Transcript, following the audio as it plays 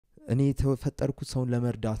እኔ ተፈጠርኩት ሰውን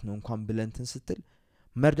ለመርዳት ነው እንኳን ብለንትን ስትል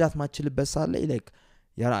መርዳት ማችልበት ሳለ ላይክ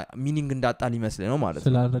ያ ሚኒንግ እንዳጣል ይመስል ነው ማለት ነው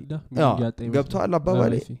ስላልረዳ ሚኒንግ ያጣ ይመስል ገብቷል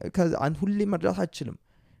አባባሌ አንተ ሁሌ መርዳት አትችልም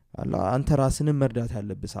አላ አንተ ራስንም መርዳት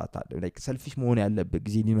ያለብህ ሰዓት አለ ላይክ ሰልፊሽ መሆን ያለብህ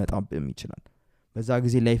ጊዜ ሊመጣብህ ይችላል በዛ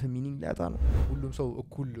ጊዜ ላይፍ ሚኒንግ ሊያጣ ነው ሁሉም ሰው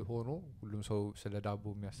እኩል ሆኖ ሁሉም ሰው ስለ ዳቦ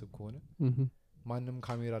የሚያስብ ከሆነ ማንንም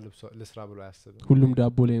ካሜራ ለስራ ብሎ ያስብ ሁሉም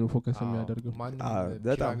ዳቦ ላይ ነው ፎከስ የሚያደርገው ማንንም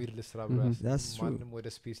ፒራሚድ ለስራ ብሎ ያስብ ማንንም ወደ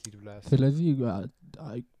ስፔስ ሊድ ብሎ ያስብ ስለዚህ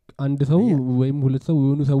አንድ ሰው ወይም ሁለት ሰው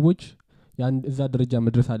የሆኑ ሰዎች ያን እዛ ደረጃ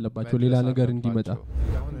መድረስ አለባቸው ሌላ ነገር እንዲመጣ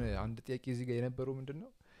አሁን አንድ ጥያቄ እዚህ ጋር የነበረው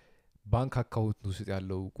ምንድነው ባንክ አካውንት ውስጥ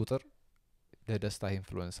ያለው ቁጥር ለደስታ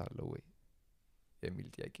ኢንፍሉዌንስ አለው ወይ የሚል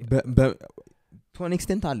ጥያቄ to an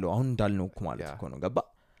extent አለው አሁን እንዳልነው እኮ ማለት እኮ ነው ገባ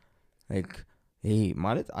like ይሄ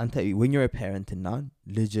ማለት አንተ when you're a parent እና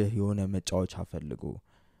ልጅ የሆነ መጫወቻ ፈልጎ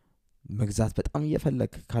መግዛት በጣም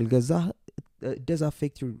እየፈለክ ካልገዛ does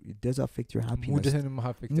affect your happiness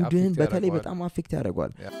ሙድህን በተለይ በጣም affect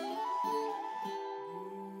ያደርጋል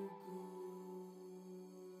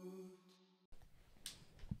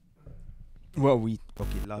well we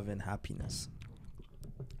okay love and happiness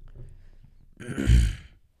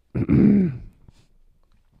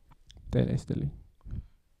ጤና ይስጥልኝ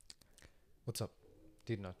what's up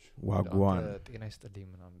ዲናች ዋጓን ጤና ይስጥልኝ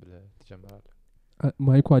ምናምን ብለ ተጀመራለህ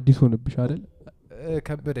ማይኩ አዲስ ሆነብሽ አይደል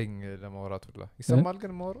ከበደኝ ለማውራት ሁላ ይሰማል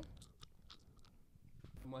ግን ማውራት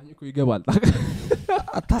ማይኩ ይገባል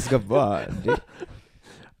አታስገባ እንዴ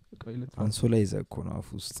አንሶላ ይዘኮ ነው አፍ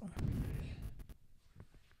ውስጥ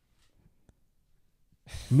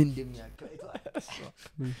ምን እንደሚያካይታ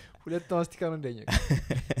ሁለት ማስቲካ ነው እንደኛ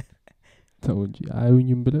ተውንጂ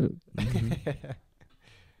አይውኝም ብለ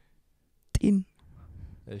ጢን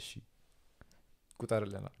እሺ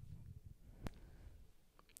ቁጣርለና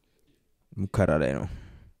ሙከራ ላይ ነው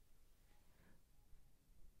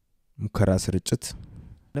ሙከራ ስርጭት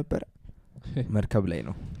ነበር መርከብ ላይ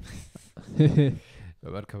ነው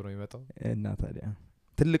በመርከብ ነው የሚመጣው እና ታዲያ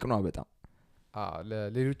ትልቅ ነው በጣም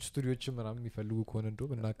ለሌሎች ስቱዲዮዎች ምናምን የሚፈልጉ ከሆነ እንደው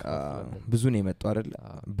እናከፋፍላለን ብዙ ነው የመጣው አይደል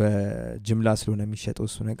በጅምላ ስለሆነ የሚሸጠው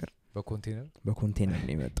እሱ ነገር በኮንቴነር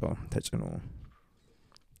ነው የመጣው ተጭኖ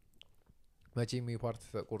መቼም የፓርት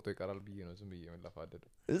ተቆርጦ ይቀራል ብዬ ነው ዝም ብዬ መላፋደደ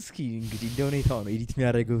እስኪ እንግዲህ እንደ ሁኔታው ነው ኤዲት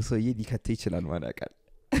የሚያደርገው ሰውዬ ሊከተ ይችላል ማናቃል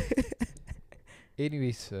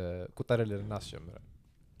ኤኒዌይስ ቁጠረልን እናስጀምራለን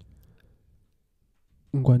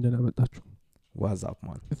እንኳን ደህና መጣችሁ ዋትስአፕ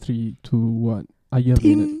ማን 3 2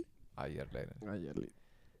 1 አየር ላይ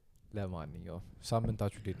ለማንኛውም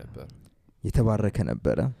ሳምንታችሁ እንዴት ነበር የተባረከ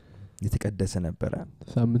ነበር የተቀደሰ ነበር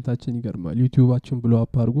ሳምንታችን ይገርማል ዩቲዩባችን ብሎ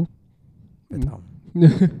አፕ አድርጎ በጣም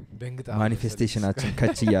ማኒፌስቴሽናችን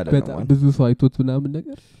ከች ይያለ ነው በጣም ብዙ ሰው አይቶት ምናምን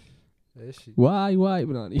ነገር እሺ ዋይ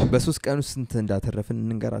ምናምን በሶስት ቀን ውስጥ እንት እንዳተረፈን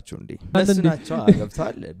እንንገራቸው እንዴ እነሱናቸው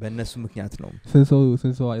አገብታል በእነሱ ምክንያት ነው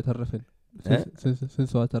ስንሰው አይተረፈን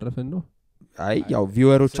ስንሰው አተረፈን ነው አይ ያው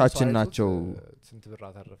ቪወሮቻችን ናቸው ስንት ብር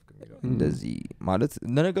አተረፍክ የሚለው እንደዚህ ማለት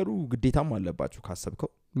ለነገሩ ግዴታም አለባችሁ ካሰብከው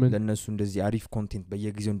ለነሱ እንደዚህ አሪፍ ኮንቴንት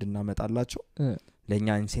በየጊዜው እንድናመጣላቸው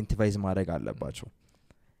ለኛ ኢንሴንቲቫይዝ ማድረግ አለባቸው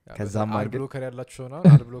ከዛም ማርገ ብሎከር ያላችሁ ሆና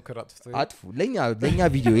ብሎከር አጥፉ ለኛ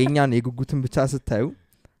ቪዲዮ የኛን የጉጉትን ብቻ ስታዩ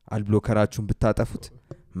ብሎከራችሁን ብታጠፉት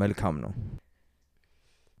መልካም ነው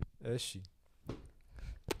እሺ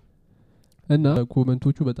እና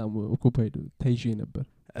ኮሜንቶቹ በጣም ኦኩፓይድ ታይጄ ነበር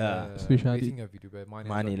ስፔሻሊ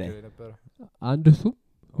ማኒ ላይ አንድ እሱ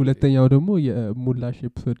ሁለተኛው ደግሞ የሙላሽ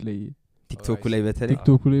ኤፒሶድ ላይ ቲክቶክ ላይ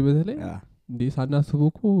በተለይ እንዴ ሳናስበው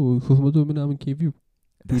እኮ 300 ምናምን ኬቪው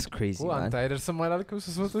that's crazy አንተ አይደርስም አላልኩም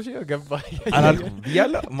 300 ሺህ ገባ አላልኩም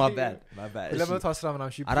ይያለ my bad 210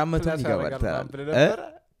 ምናምን ሺህ 400 ይገባል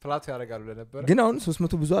ፍላት ያደርጋሉ ለነበር ግን አሁን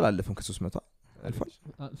 300 ብዙ አላለፈም ከ300 አልፏል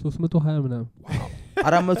 320 ምናምን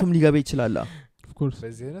 400ም ሊገባ ይችላል of course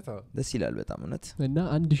በዚህ አይነት ደስ ይላል በጣም እውነት እና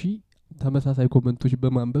 1000 ተመሳሳይ ኮሜንቶች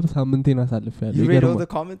በማንበብ ሳምንቴን አሳልፈያለሁ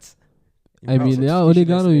ይገርማል I mean ያው እኔ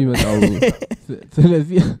ጋር ነው የሚመጣው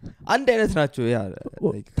ስለዚህ አንድ አይነት ናቸው ያ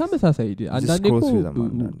ተመሳሳይ አንዳንዴ እኮ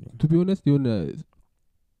to be honest የሆነ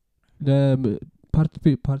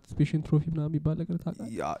ፓርቲሲፔሽን ትሮፊ ምናምን የሚባል ነገር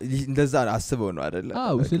ታውቃለህ እንደዛ አስበው ነው አይደለ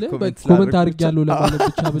ስለ ኮሜንት አድርጌያለሁ ለማለት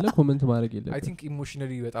ብቻ ብለ ኮሜንት ማድረግ የለም I think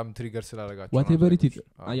emotionally በጣም ትሪገር ስላደረጋችሁ whatever it is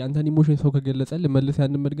ያንተን ኢሞሽን ሰው ከገለጸልህ መልስ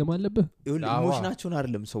ያንን መድገም አለብህ ኢሞሽናቸውን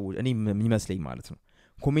አይደለም ሰው እኔ የሚመስለኝ ማለት ነው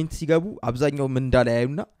ኮሜንት ሲገቡ አብዛኛው ምን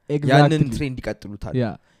እንዳላያዩና ያንን ትሬንድ ይቀጥሉታል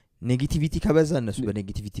ኔጌቲቪቲ ከበዛ እነሱ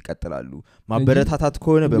በኔጌቲቪቲ ይቀጥላሉ ማበረታታት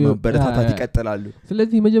ከሆነ በማበረታታት ይቀጥላሉ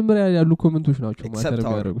ስለዚህ መጀመሪያ ያሉ ኮሜንቶች ናቸው ማተር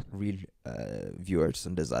የሚያደርጉት ሪል ቪውየርስ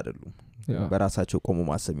እንደዛ አይደሉም በራሳቸው ቆሞ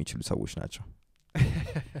ማሰብ የሚችሉ ሰዎች ናቸው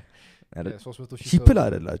 300 ሺህ ሺፕል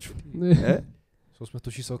አይደላችሁ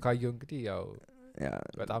 300 ሺህ ሰው ካየው እንግዲህ ያው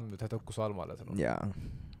በጣም ተተኩሷል ማለት ነው ያ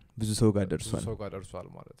ብዙ ሰው ጋር ደርሷል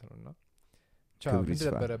ማለት ነውና ምን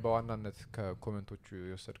ነበር በዋናነት ከኮሜንቶቹ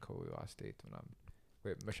የወሰድከው አስተያየት ምናምን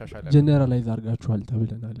ወይ መሻሻል ጀነራላይዝ አርጋችኋል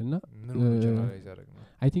ተብለናልና ጀነራላይዝ አረግነው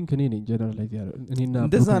አይ ቲንክ እኔ ነኝ ጀነራላይዝ እኔና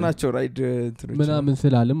እንደዛ ናቸው ራይድ እንትኖች ምናምን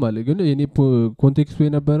ስላልም ማለት ግን የኔ ኮንቴክስቱ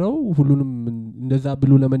የነበረው ሁሉንም እንደዛ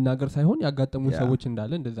ብሎ ለመናገር ሳይሆን ያጋጠሙ ሰዎች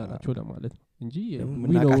እንዳለ እንደዛ ናቸው ለማለት ነው እንጂ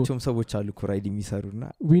ምናቃቸውም ሰዎች አሉ እኮ ራይድ የሚሰሩና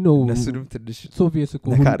እነሱንም ትንሽ ሶቪየስ እኮ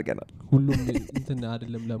ነካርገናል ሁሉም እንትን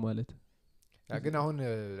አይደለም ለማለት ግን አሁን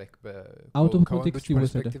ላይክ አውት ኦፍ ኮንቴክስት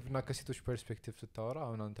ፐርስፔክቲቭ እና ከሴቶች ፐርስፔክቲቭ ስታወራ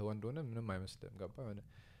አሁን አንተ ወንድ ሆነ ምንም አይመስልም ገባ ሆነ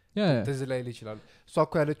ትዝ ላይ ይችላል እሷ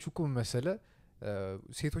እኮ ያለችው እኮ መሰለ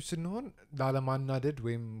ሴቶች ስንሆን ላለማናደድ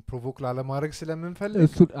ወይም ፕሮቮክ ላለማድረግ ስለምንፈልግ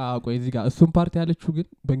እሱ ቆይ እዚህ ጋር እሱን ፓርቲ ያለችው ግን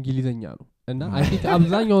በእንግሊዘኛ ነው እና አይ ቲንክ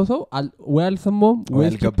አብዛኛው ሰው ወይ አልሰማውም ወይ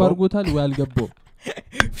ስኪፕ አድርጎታል ወይ አልገባውም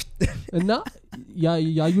እና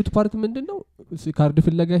ያዩት ፓርት ምንድነው ካርድ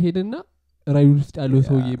ፍለጋ ሄደና ራዩ ውስጥ ያለው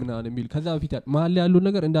ሰውዬ ምናምን የሚል ከዛ በፊት መሀል ያለው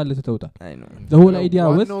ነገር እንዳለ ተተውታል ዘሆል አይዲያ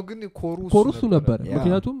ወስ ኮሩሱ ነበር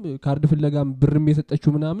ምክንያቱም ካርድ ፍለጋም ብርም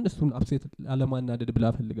የሰጠችው ምናምን እሱን አፕሴት አለማናደድ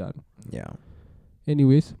ብላ ፈልጋ ነው ያ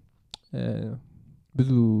ኤኒዌይስ ብዙ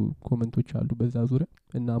ኮሜንቶች አሉ በዛ ዙሪያ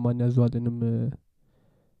እና ማን ያዟልንም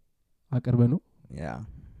አቀርበ ነው ያ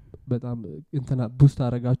በጣም እንትና ቡስት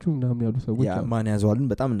አረጋችሁ ምናምን ያሉ ሰዎች ያ ማን ያዟልን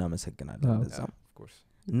በጣም እናመሰግናለን ለዛ ኦፍ ኮርስ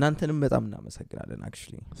እናንተንም በጣም እናመሰግናለን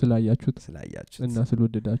actually ስላያችሁት እና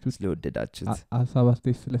ስለወደዳችሁት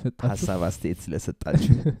ሐሳብ አስተያየት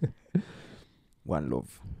ስለሰጣችሁ one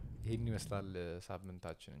love ይሄን ይመስላል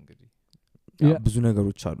ሳምንታችን እንግዲህ ብዙ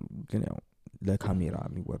ነገሮች አሉ ግን ያው ለካሜራ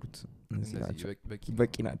የሚወሩት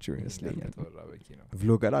በቂ ናቸው ይመስለኛል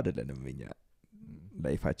ቭሎገር አይደለንም እኛ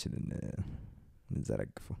ላይፋችንን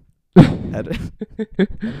እንዘረግፈው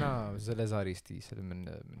እና ስለዛሬ እስቲ ስለምን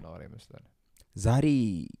እናወራ ይመስላል ዛሬ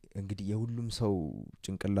እንግዲህ የሁሉም ሰው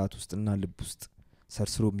ጭንቅላት ውስጥና ልብ ውስጥ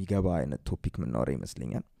ሰርስሮ የሚገባ አይነት ቶፒክ ምናወራ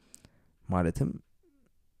ይመስለኛል ማለትም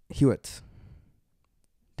ህይወት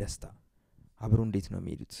ደስታ አብሮ እንዴት ነው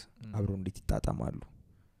የሚሄዱት አብሮ እንዴት ይጣጣማሉ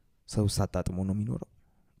ሰው ሳጣጥሞ ነው የሚኖረው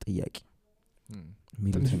ጥያቄ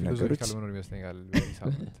ሚሉት ነገሮች ካልሆነ ይመስለኛል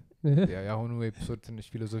በሳምንት ያሁኑ ኤፒሶድ ትንሽ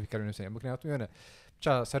ፊሎሶፊካል ይመስለኛል ምክንያቱም የሆነ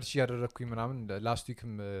ብቻ ሰርች ያደረኩኝ ምናምን ላስት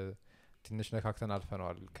ዊክም ትንሽ ነካክተን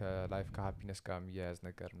አልፈናል ከላይፍ ከሃፒነስ ጋር የሚያያዝ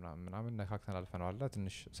ነገር ምናምን ነካክተን አልፈናል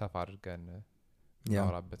ትንሽ ሰፋ አድርገን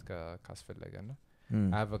ያወራበት ካስፈለገና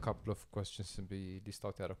I have a couple of questions to be list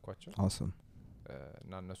out ያረኳቸው awesome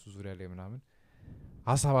እና እነሱ ዙሪያ ላይ ምናምን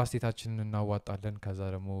ሐሳብ አስተያየታችንን እናዋጣለን ከዛ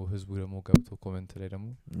ደግሞ ህዝቡ ደግሞ ገብቶ ኮሜንት ላይ ደግሞ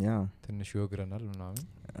ትንሽ ይወግረናል ምናምን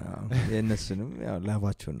የነሱንም ያው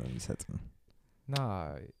ላባቸውን ነው የሚሰጡን እና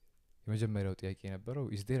የመጀመሪያው ጥያቄ የነበረው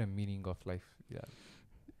is there a meaning of life ይላል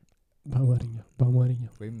በአማርኛ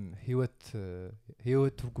ወይም ህይወት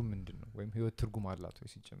ትርጉም ምንድነው ወይም ህይወት ትርጉም አላት ወይ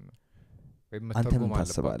ሲጀመር ወይም መተርጉም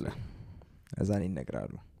አለባት አዛን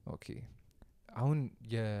ይነግራሉ ኦኬ አሁን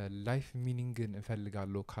የላይፍ ሚኒንግን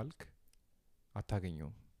እፈልጋለሁ ካልክ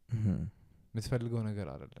አታገኘውም የምትፈልገው ነገር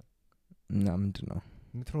አይደለም እና ምንድነው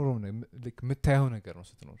የምትኖረው የምታየው ነገር ነው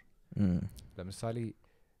ስትኖር ለምሳሌ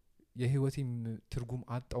የህይወቴ ትርጉም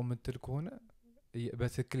አጣው ምትል ከሆነ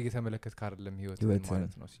በትክክል እየተመለከትክ አይደለም ህይወት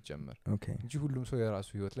ማለት ነው ሲጀመር እንጂ ሁሉም ሰው የራሱ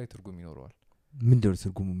ህይወት ላይ ትርጉም ይኖረዋል ምንድነው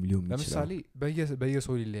ትርጉሙ ሊሆን ይችላል ለምሳሌ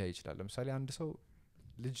በየሰው ሊለያይ ይችላል ለምሳሌ አንድ ሰው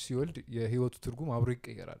ልጅ ሲወልድ የህይወቱ ትርጉም አብሮ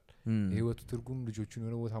ይቀየራል የህይወቱ ትርጉም ልጆቹን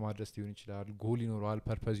የሆነ ቦታ ማድረስ ሊሆን ይችላል ጎል ይኖረዋል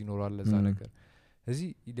ፐርፐዝ ይኖረዋል ለዛ ነገር እዚህ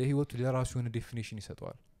ለህይወቱ ለራሱ የሆነ ዴፊኒሽን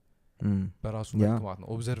ይሰጠዋል በራሱ መልኩ ማለት ነው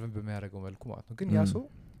ኦብዘርቭ በሚያደርገው መልኩ ማለት ነው ግን ያ ሰው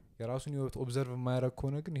የራሱን ህይወት ኦብዘርቭ የማያደርግ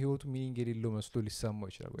ከሆነ ግን ህይወቱ ሚኒንግ የሌለው መስሎ ሊሰማው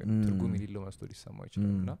ይችላል ወይ ትርጉም የሌለው መስሎ ሊሰማው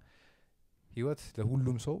ይችላል እና ህይወት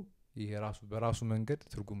ለሁሉም ሰው የራሱ በራሱ መንገድ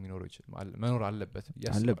ትርጉም ሊኖረው ይችላል መኖር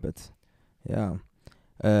አለበት ያ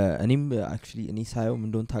እኔም actually እኔ ሳየው ምን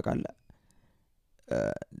እንደሆነ ታውቃለህ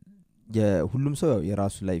የሁሉም ሰው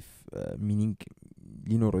የራሱ ላይፍ ሚኒንግ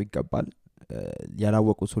ሊኖረው ይገባል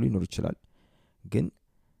ያላወቀው ሰው ሊኖር ይችላል ግን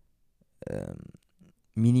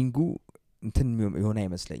ሚኒንጉ እንትን የሆነ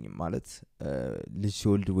አይመስለኝም ማለት ልጅ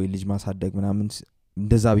ሲወልድ ወይ ልጅ ማሳደግ ምናምን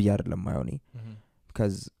እንደዛ ብዬ አይደለም ማየውኔ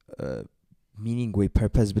because ሚኒንግ ወይ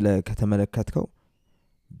ፐርፐዝ ብለ ከተመለከትከው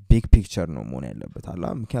ቢግ ፒክቸር ነው መሆን ያለበት አላ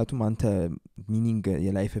ምክንያቱም አንተ ሚኒንግ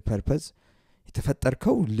የላይፍ ፐርፐዝ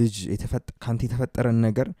የተፈጠርከው ልጅ ካንተ የተፈጠረን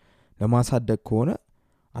ነገር ለማሳደግ ከሆነ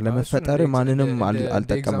አለመፈጠር ማንንም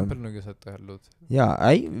አልጠቀመም ኤግዛምፕል ነው እየሰጠው ያለው ያ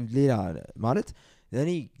አይ ሌላ ማለት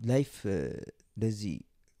እኔ ላይፍ እንደዚህ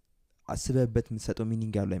አስበበት የምትሰጠው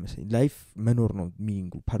ሚኒንግ ያለው አይመስለኝ ላይፍ መኖር ነው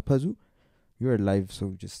ሚኒንጉ ፐርፐዙ your life so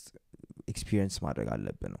just experience ማድረግ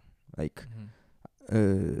አለብህ ነው like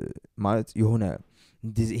ማለት የሆነ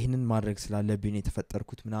እንደዚህ ይሄንን ማድረግ ስላለብኝ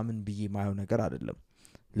የተፈጠርኩት ምናምን ብዬ ማየው ነገር አይደለም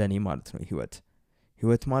ለኔ ማለት ነው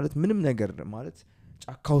ህይወት ማለት ምንም ነገር ማለት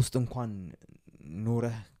ጫካ ውስጥ እንኳን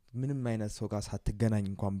ኖረህ ምንም አይነት ሰው ጋር ሳትገናኝ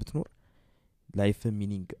እንኳን ብትኖር ላይፍ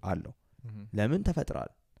ሚኒንግ አለው ለምን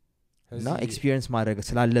ተፈጥሯል እና ኤክስፒሪየንስ ማድረግ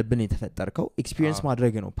ስላለብን የተፈጠርከው ኤክስፒሪየንስ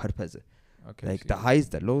ማድረግ ነው ፐርፐዝ like the highs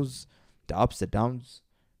the lows the ups the downs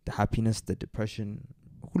the happiness the depression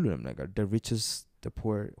ሁሉንም ነገር the riches the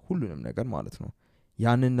poor ሁሉንም ነገር ማለት ነው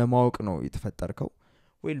ያንን ለማወቅ ነው የተፈጠርከው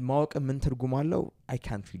ወይ ማወቅ ምን ትርጉም አለው I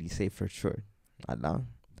can't really say for sure አላ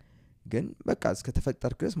ግን በቃ እስከ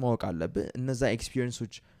ተፈጠርክ ድረስ ማወቅ አለብህ እነዛ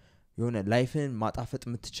ኤክስፒሪየንሶች የሆነ ላይፍን ማጣፈጥ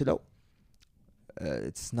የምትችለው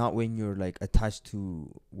it's not when you're like attached to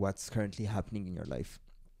what's currently happening in your life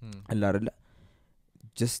allarla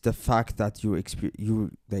just the fact that you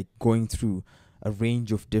like going through a range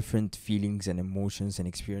of different feelings and emotions and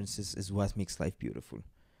experiences is what makes life beautiful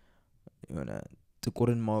የሆነ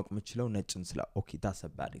ጥቁርን ማወቅ የምትችለው ነጭን ስላ okay that's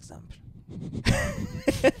a bad example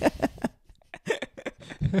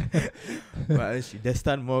ማለት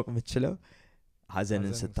ደስታን ማወቅ የምትችለው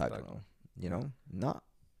ሀዘንን ስታቅ ነው you know እና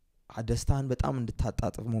ደስታን በጣም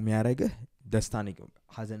እንድታጣጥመው የሚያረጋህ ደስታን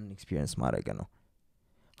ሀዘንን ኤክስፒሪየንስ ማድረግ ነው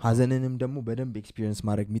ሀዘንንም ደግሞ በደንብ ኤክስፒሪየንስ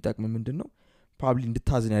ማድረግ የሚጠቅም ምንድነው ፕሮባብሊ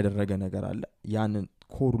እንድታዝን ያደረገ ነገር አለ ያንን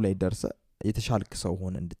ኮሩ ላይ ደርሰ የተሻልክ ሰው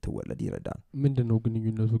ሆነ እንድትወለድ ይረዳል ምንድነው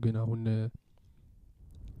ግንኙነቱ ግን አሁን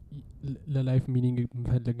ለላይፍ ሚኒንግ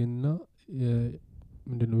መፈለግና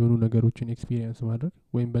ምንድነው የሆኑ ነገሮችን ኤክስፒሪየንስ ማድረግ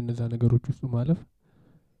ወይም በእነዛ ነገሮች ውስጥ ማለፍ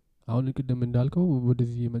አሁን ቅድም እንዳልከው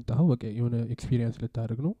ወደዚህ የመጣው በቃ የሆነ ኤክስፒሪየንስ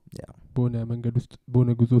ልታደርግ ነው በሆነ መንገድ ውስጥ በሆነ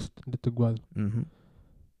ጉዞ ውስጥ እንድትጓዝ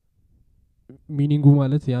ሚኒንጉ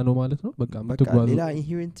ማለት ያ ነው ማለት ነው በቃ የምትጓዝ ሌላ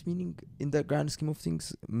inherent meaning in the grand scheme of things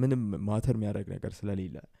ምንም ማተር የሚያደርግ ነገር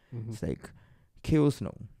ስለሌለ it's like chaos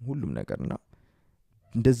ነው ሁሉም ነገርና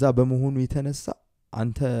እንደዛ በመሆኑ የተነሳ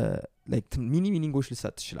አንተ like ሚኒ ሚኒንጎች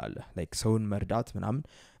ልሰጥ ይችላል like ሰውን መርዳት ምናምን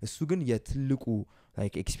እሱ ግን የትልቁ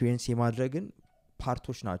like ኤክስፒሪየንስ የማድረግን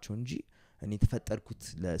ፓርቶች ናቸው እንጂ እኔ ተፈጠርኩት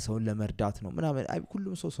ለሰውን ለመርዳት ነው ምናምን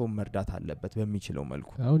ሁሉም ሰው መርዳት አለበት በሚችለው መልኩ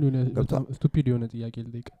አሁን የሆነ በጣም ስቱፒድ የሆነ ጥያቄ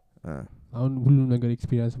ልጠይቅ አሁን ሁሉም ነገር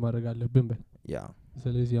ኤክስፒሪየንስ ማድረግ አለብን በል ያ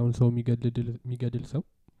ስለዚህ አሁን ሰው የሚገድል ሰው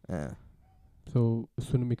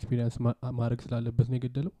እሱንም ኤክስፒሪየንስ ማድረግ ስላለበት ነው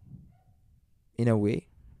የገደለው in a way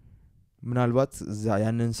ምናልባት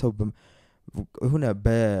ያንን ሰው ሆነ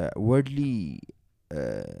በወርድሊ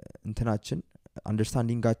እንትናችን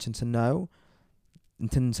አንደርስታንዲንጋችን ስናየው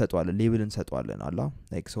እንትን እንሰጣለን ሌብል እንሰጣለን አላ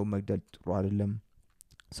ላይክ ሰው መግደል ጥሩ አይደለም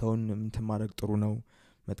ሰውን እንትን ማድረግ ጥሩ ነው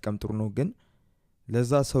መጥቀም ጥሩ ነው ግን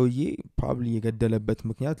ለዛ ሰውዬ ፕሮባብሊ የገደለበት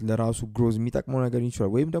ምክንያት ለራሱ ግሮዝ የሚጠቅመው ነገር ይችላል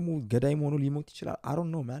ወይም ደግሞ ገዳይ ሆኖ ሊሞት ይችላል I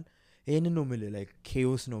don't know man ይሄንን ነው ምለ ላይክ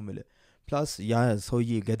chaos ነው ምለ ፕላስ ያ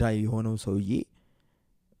ሰውዬ ገዳይ የሆነው ሰውዬ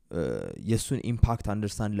የሱን ኢምፓክት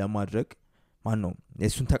አንደርስታንድ ለማድረግ ማን ነው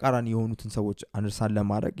የሱን ተቃራኒ የሆኑትን ሰዎች አንደርስታንድ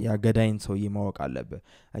ለማድረግ ያ ገዳይን ሰውዬ ማወቅ አለበት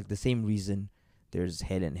like the same reason there's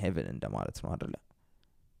hell and heaven እንደማለት ነው አይደለ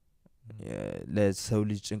ለሰው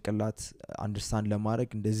ልጅ ጭንቅላት አንደርስታንድ ለማድረግ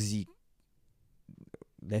እንደዚህ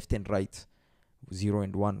left and right 0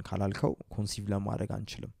 and 1 ካላልከው ኮንሲቭ ለማድረግ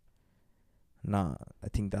አንችልም እና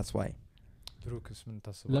I think that's why ብሩክስ ምን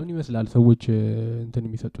ታስባለህ ለምን ይመስላል ሰዎች እንትን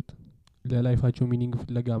የሚሰጡት ለላይፋቸው ሚኒንግ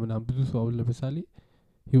ፍለጋ ምናምን ብዙ ሰው ለምሳሌ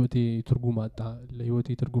ህይወቴ ትርጉም አጣ ለህይወቴ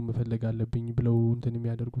ትርጉም መፈለግ አለብኝ ብለው እንትን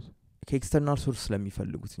የሚያደርጉት ከኤክስተርናል ሶርስ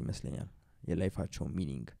ስለሚፈልጉት ይመስለኛል የላይፋቸው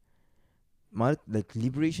ሚኒንግ ማለት like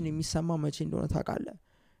liberation የሚሰማ መቼ እንደሆነ ታውቃለህ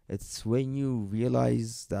it's when you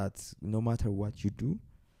realize that no matter what you do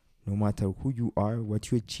no matter who you are what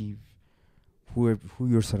you achieve who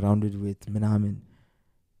you're surrounded with ምናምን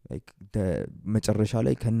like the መጨረሻ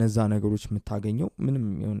ላይ ከነዛ ነገሮች የምታገኘው ምንም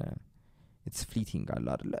የሆነ it's fleeting አለ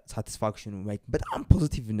አይደለ satisfaction like በጣም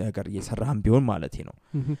ፖዚቲቭ ነገር እየሰራህም ቢሆን ማለት ነው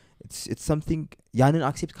it's something ያንን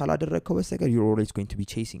አክሴፕት ካላደረግከው በስተቀር you're always going to be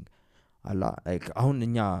chasing አላ like አሁን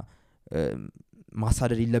እኛ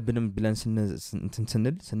ማሳደር የለብንም ብለን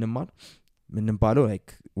ስንማር ምንም ባለው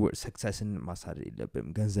like successን ማሳደር የለብንም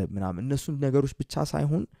ገንዘብ ምናምን እነሱ ነገሮች ብቻ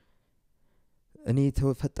ሳይሆን እኔ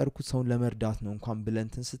ተፈጠርኩት ሰውን ለመርዳት ነው እንኳን ብለን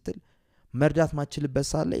ስትል መርዳት ማችልበት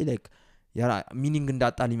ሳለ like ያ ሚኒንግ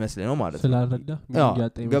እንዳጣል ይመስል ነው ማለት ነው ስላልረዳ ሚኒንግ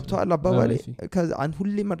ያጣ ይመስል ገብቷል አባባሌ አንተ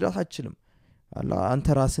ሁሌ መርዳት አትችልም አላ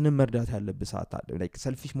አንተ ራስን መርዳት ያለብህ ሰዓት አለ like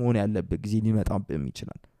selfish መሆን ያለብህ ጊዜ ሊመጣብህ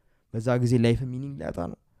ይችላል በዛ ጊዜ ላይፍ ሚኒንግ ሊያጣ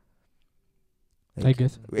ነው I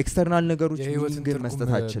guess ኤክስተርናል ነገሮች ሚኒንግ መስጠት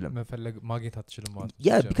አትችልም መፈለግ ማግኘት አትችልም ማለት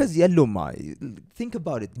ያ because የለውማ think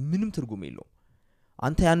about it ምንም ትርጉም የለው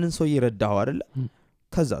አንተ ያንን ሰው ይረዳው አይደለ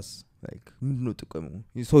ከዛስ like ምንድነው ጥቅሙ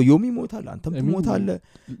ሰውየውም ይሞታል አንተም ትሞታለህ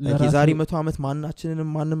የዛሬ 100 ዓመት ማናችንንም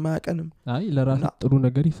ማንንም አያቀንም አይ ለራስ ጥሩ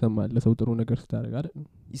ነገር ይሰማል ለሰው ጥሩ ነገር ስታደርግ አይደል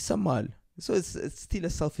ይሰማል so it's still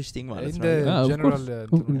a selfish thing ማለት ነው general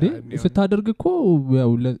ስታደርግ እኮ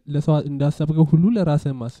ያው ለሰው እንዳሰብከው ሁሉ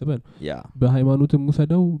ለራስህ ማስበን በሃይማኖትም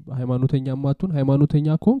ሙሰደው ሃይማኖተኛ ማቱን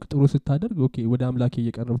ሃይማኖተኛ ኮንክ ጥሩ ስታደርግ ኦኬ ወደ አምላኬ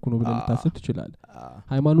እየቀረብኩ ነው ብለህ ልታስብ ትችላለህ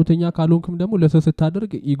ሃይማኖተኛ ካልሆንክም ደግሞ ለሰው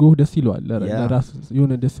ስታደርግ ኢጎህ ደስ ይለዋል ለራስ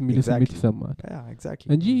የሆነ ደስ የሚል ስሜት ይሰማል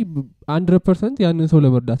እንጂ 100% ያንን ሰው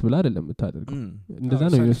ለመርዳት ብላ አይደለም የምታደርገው እንደዛ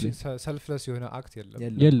ነው የሚመስለኝ selfless የሆነ አክት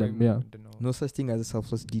የለም ያ no such thing as a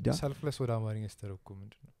selfless deed selfless ወደ አማርኛ ስተረኩ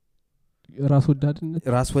ምንድነው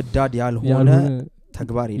ራስ ወዳድ ያልሆነ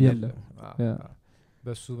ተግባር የለም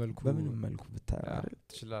በሱ መልኩ በምንም መልኩ ብታያለ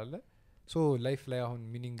ትችላለህ ሶ ላይፍ ላይ አሁን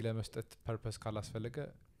ሚኒንግ ለመስጠት ፐርፐስ ካላስፈልገ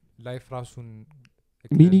ላይፍ ራሱን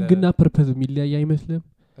ሚኒንግ እና ፐርፐስ የሚለያይ አይመስልም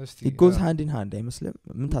it goes hand in hand አይመስልም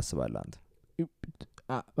ምን ታስባለህ አንተ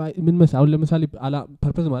ምን መሰለህ አሁን ለምሳሌ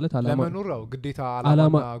ፐርፐስ ማለት አላማ ለመኖር ነው ግዴታ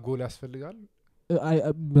አላማና ጎል ያስፈልጋል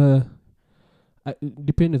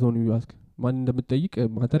ዲፔንድ ኦን ዩ አስክ ማን እንደምትጠይቅ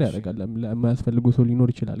ማተር ያደርጋል ለማያስፈልገው ሰው ሊኖር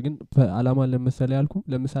ይችላል ግን አላማ ለምሳሌ ያልኩ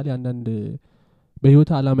ለምሳሌ አንዳንድ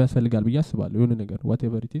በህይወት አላማ ያስፈልጋል ብዬ አስባለሁ የሆነ ነገር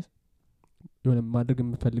whatever it is የሆነ ማድረግ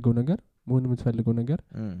የምትፈልገው ነገር መሆን የምትፈልገው ነገር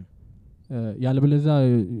ያለበለዛ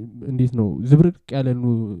እንዴት ነው ዝብርቅ ያለኑ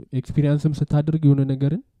ኤክስፒሪየንስም ስታደርግ የሆነ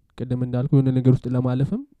ነገርን ቀደም እንዳልኩ የሆነ ነገር ውስጥ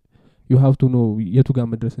ለማለፍም you have to know የቱ ጋር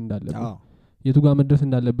መድረስ እንዳለበት የቱ ጋር መድረስ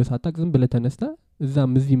እንዳለበት ሳታቅ ዝም ብለህ ተነስተ እዛም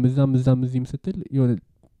እዚህም ስትል የሆነ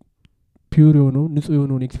ፒዩር የሆነው ንጹህ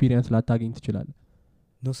የሆነውን ኤክስፒሪየንስ ላታገኝ ትችላለህ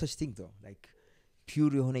no such thing though like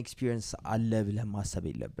pure የሆነ ኤክስፒሪየንስ አለ ብለህ ማሰብ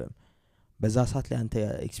የለብህም በዛ ሰዓት ላይ አንተ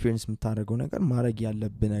ኤክስፒሪየንስ የምታደርገው ነገር ማድረግ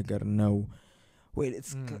ያለብህ ነገር ነው well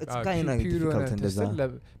it's kind of difficult እንደዛ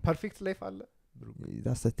perfect life አለ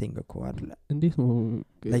that's the thing እኮ አይደለ እንዴት ነው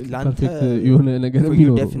like perfect የሆነ ነገር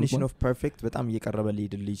የሚኖረው definition of perfect በጣም እየቀረበ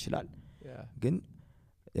ሊሄድልህ ይችላል ግን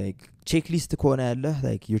like checklist ከሆነ ያለ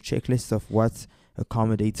like your checklist of what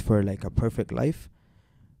accommodates for like a perfect life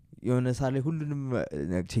የሆነ ሳለ ሁሉንም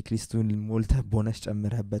ቼክሊስቱን ሞልተህ ቦነስ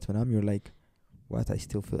ጨምረህበት ምናምን you're like what I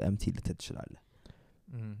still feel empty ልትችላለህ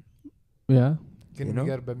ግን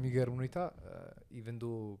በሚገርም ሁኔታ even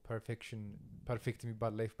though perfect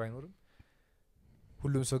የሚባል ላይፍ ባይኖርም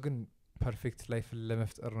ሁሉም ሰው ግን ፐርፌክት ላይፍ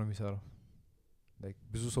ለመፍጠር ነው የሚሰራው like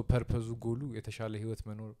ብዙ ሰው ፐርፐዙ ጎሉ የተሻለ ህይወት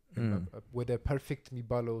መኖር ወደ ፐርፌክት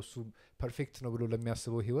የሚባለው እሱ ፐርፌክት ነው ብሎ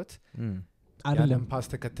ለሚያስበው ህይወት አይደለም ፓስ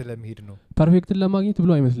ተከትለ መሄድ ነው ፐርፌክትን ለማግኘት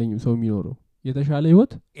ብሎ አይመስለኝም ሰው የሚኖረው የተሻለ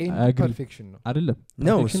ህይወት ፐርፌክሽን ነው አይደለም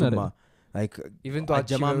no suma like even though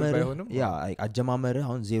አጀማመር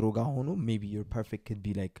አሁን 0 ጋር ሆኖ maybe your perfect could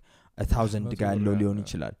be like 1000 ጋር ያለው ሊሆን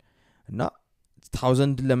ይችላል እና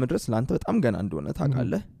 1000 ለመድረስ ላንተ በጣም ገና እንደሆነ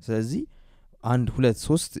ታውቃለህ ስለዚህ 1 2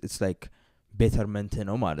 3 it's like betterment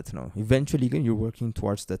ነው ማለት ነው eventually ግን you're working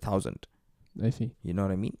towards the 1000 I see you know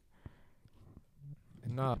what I mean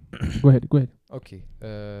እና go ahead okay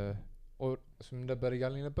or ስም ነበር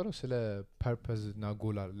ያለኝ የነበረው ስለ purpose እና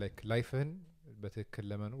goal like lifeን በትክክል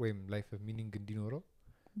ለመኖር ወይም life meaning እንዲኖረው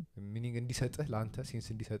meaning እንዲሰጥህ ላንተ ሴንስ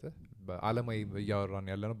እንዲሰጥህ በአለማዊ ያወራን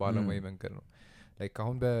ያለነው በአለማዊ መንገድ ነው like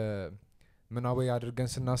አሁን በምናባዊ አድርገን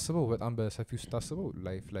ስናስበው በጣም በሰፊው ስታስበው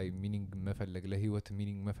life ላይ meaning መፈለግ ለህይወት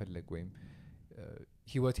meaning መፈለግ ወይም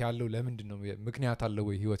ህይወት ያለው ለምንድን ነው ምክንያት አለው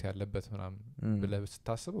ወይ ህይወት ያለበት ምናምን ብለህ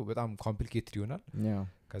ስታስበው በጣም ኮምፕሊኬትድ ይሆናል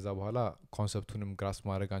ከዛ በኋላ ኮንሰፕቱንም ግራስ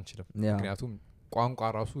ማድረግ አንችልም ምክንያቱም ቋንቋ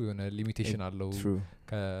ራሱ የሆነ ሊሚቴሽን አለው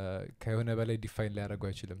ከሆነ በላይ ዲፋይን ሊያደርገው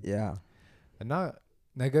አይችልም እና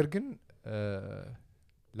ነገር ግን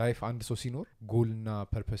ላይፍ አንድ ሰው ሲኖር ጎልና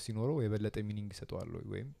ፐርፐስ ሲኖረው የበለጠ ሚኒንግ ይሰጠዋል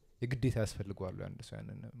ወይም የግዴታ ያስፈልገዋል አንድ ሰው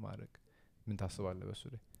ያንን ማድረግ ምን ታስባለህ በሱ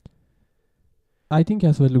ላይ አይ ቲንክ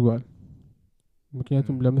ያስፈልገዋል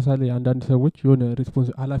ምክንያቱም ለምሳሌ አንዳንድ ሰዎች የሆነ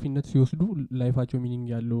ኃላፊነት ሲወስዱ ላይፋቸው ሚኒንግ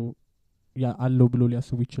አለው ብሎ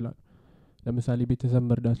ሊያስቡ ይችላል ለምሳሌ ቤተሰብ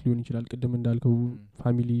መርዳት ሊሆን ይችላል ቅድም እንዳልከው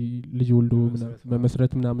ፋሚሊ ልጅ ወልዶ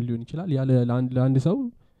መመስረት ምናምን ሊሆን ይችላል ያለ ለአንድ ሰው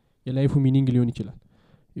የላይፉ ሚኒንግ ሊሆን ይችላል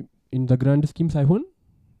in the grand scheme ሳይሆን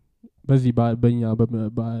በዚህ በእኛ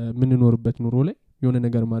በምንኖርበት ኑሮ ላይ የሆነ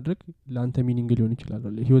ነገር ማድረግ ለአንተ ሚኒንግ ሊሆን ይችላል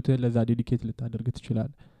ህይወትህ ለዛ ዴዲኬት ልታደርግ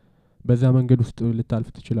ትችላለህ በዛ መንገድ ውስጥ ልታልፍ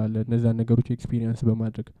ትችላለህ እነዛ ነገሮች ኤክስፒሪየንስ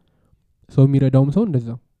በማድረግ ሰው የሚረዳውም ሰው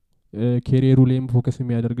እንደዛው ኬሪየሩ ላይም ፎከስ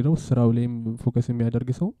የሚያደርግ ነው ስራው ላይም ፎከስ የሚያደርግ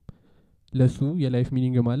ሰው ለሱ የላይፍ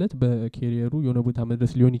ሚኒንግ ማለት በኬሪየሩ የሆነ ቦታ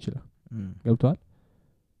መድረስ ሊሆን ይችላል ገብቷል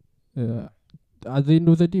አዘይን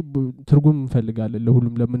ነው ዘዴ ትርጉም እንፈልጋለን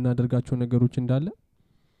ለሁሉም ለምናደርጋቸው ነገሮች እንዳለ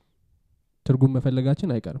ትርጉም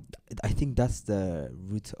መፈለጋችን አይቀርም I think that's the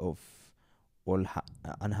root of all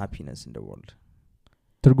unhappiness in the world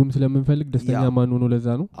ትርጉም ስለምንፈልግ ደስተኛ ማን ሆኖ ለዛ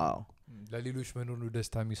ነው ለሌሎች መኖር ነው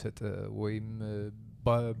ደስታ የሚሰጥ ወይም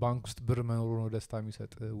ባንክ ውስጥ ብር መኖር ነው ደስታ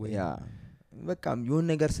የሚሰጥ ወይ ያ በቃ የሆነ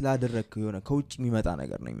ነገር ስላደረክ የሆነ ከውጭ የሚመጣ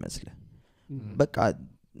ነገር ነው ይመስልህ በቃ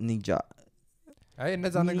ንጃ አይ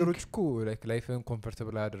እነዛ ነገሮች እኮ like life-ን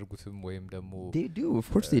comfortable ያደርጉትም ወይም ደግሞ they do of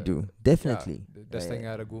course they do definitely ደስተኛ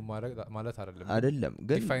ያደርጉ ማለት አይደለም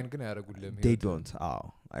ግን define ግን ያደርጉልም they don't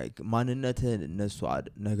like ማንነትህን እነሱ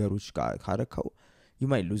ነገሮች ጋር ካረከው you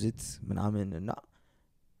might lose it ምናምን እና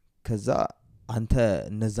ከዛ አንተ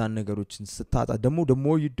እነዛን ነገሮችን ስታጣ ደግሞ the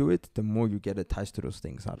more you do it the more you get attached to those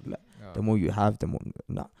things አይደለ the more you have the more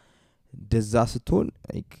እና ደዛ ስትሆን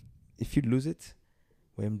like if you lose it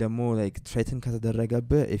ወይም ደግሞ like threaten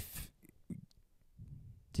ከተደረገብህ if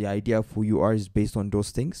the idea of who you are is based on those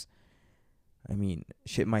things I mean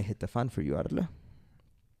shit might hit the fan for you አይደለ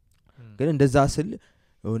ግን እንደዛ ስል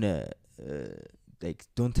ሆነ like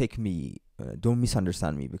don't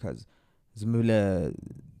misunderstand me because ዝም ብለህ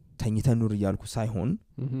ተኝተህ ኑር እያልኩ ሳይሆን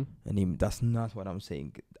እኔም that's not what I'm saying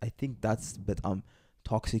I think that's በጣም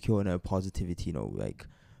toxic የሆነ positivity ነው like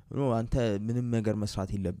no አንተ ምንም ነገር መስራት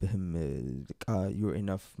የለብህም በቃ you're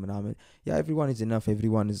enough ምናምን yeah everyone is enough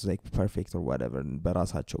everyone is like perfect or whatever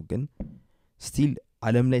በራሳቸው ግን still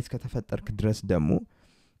ዓለም ላይ እስከተፈጠርክ ድረስ ደግሞ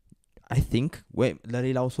I think ወይ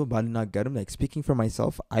ለሌላው ሰው ባልናገርም like speaking for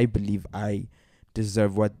myself I believe I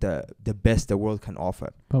deserve what the best the world can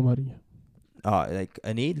offer በማርኛ like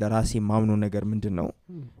እኔ ለራሴ ማምኖ ነገር ምንድነው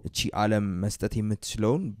እቺ ዓለም መስጠት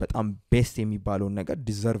የምትችለውን በጣም best የሚባለውን ነገር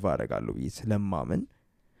deserve አደርጋለሁ ስለማምን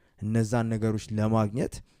እነዛን ነገሮች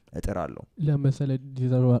ለማግኘት እጥራለሁ ለምሳሌ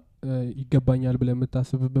ዲዘርቭ ይገባኛል ብለ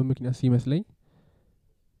የምታስብበት ምክንያት ሲመስለኝ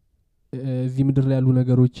እዚህ ምድር ላይ ያሉ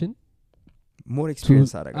ነገሮችን more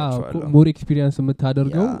experience አደርጋቸዋለሁ more experience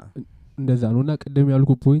የምታደርገው እንደዛ ነውና ቀደም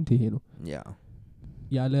ያልኩ ፖይንት ይሄ ነው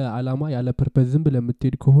ያለ አላማ ያለ ፐርፐዝ ዝም ብለ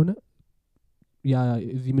የምትሄድ ከሆነ ያ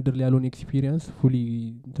እዚህ ምድር ላይ ያለውን ኤክስፒሪየንስ ፉሊ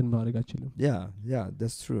እንትን ማድረግ አይችልም yeah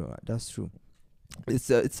that's true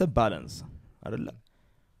it's a balance አይደለ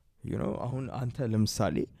you know አሁን አንተ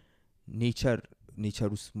ለምሳሌ ኔቸር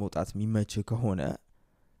ውስጥ መውጣት የሚመች ከሆነ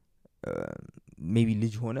maybe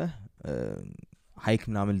ልጅ ሆነ ሃይክ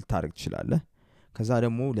ምናምን ልታረግ ትችላለህ ከዛ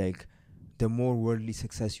ደግሞ like the more worldly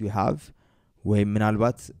success you have ወይ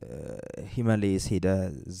ምናልባት ሂማላያስ ሄደ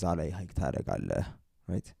እዛ ላይ ሃይክ ታረጋለህ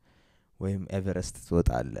right ወይም ኤቨረስት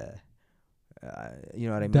ትወጣለህ you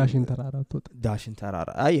know what I mean ዳሽን ተራራ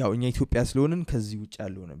አይ ያው እኛ ኢትዮጵያ ስለሆነን ከዚህ ውጭ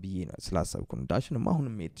ያለው ነው ብዬ ነው ስላሰብኩ ነው ዳሽንም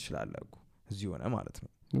አሁንም መሄድ ትችላለህ እዚህ ሆነ ማለት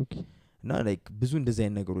ነው ኦኬ እና like ብዙ እንደዚህ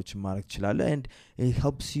አይነት ነገሮችን ማድረግ ትችላለህ and it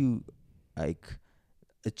helps you like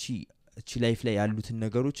እቺ ላይፍ ላይ ያሉትን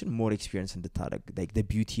ነገሮችን more experience እንድታረግ like the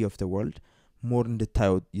beauty of the world more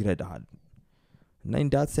እንድታየው ይረዳሃል እና in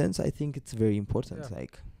that sense I think it's very important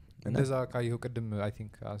like እንደዛ ካየው ቅድም I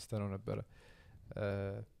think አንስተነው ነበር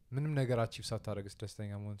ምንም ነገር አቺቭ ሳታረግስ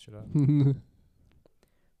ደስተኛ መሆን ይችላል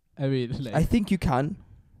I think you can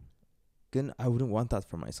ግን I wouldn't want that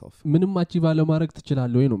for myself ምንም አቺቭ አለ ማድረግ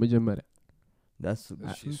ትችላለህ ወይ ነው መጀመሪያ that's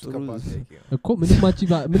እኮ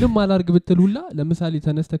ምንም አላርግ ብትሉላ ለምሳሌ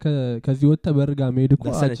ተነስተ ከዚህ ወጣ በርጋ መሄድ እኮ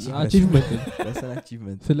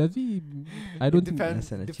achievement ስለዚህ I don't think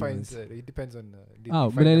it depends on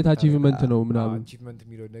ምን አይነት achievement ነው ምናምን achievement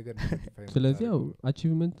የሚለው ነገር ስለዚህ ያው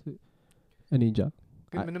achievement እኔ እንጃ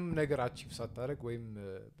ግን ምንም ነገር አቺቭ ሳታረግ ወይም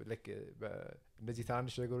like እንደዚህ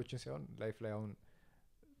ታንሽ ነገሮችን ሳይሆን ላይፍ ላይ አሁን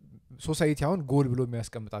ሶሳይቲ አሁን ጎል ብሎ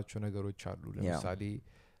የሚያስቀምጣቸው ነገሮች አሉ ለምሳሌ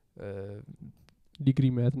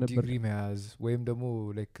ዲግሪ መያዝ ወይም ደግሞ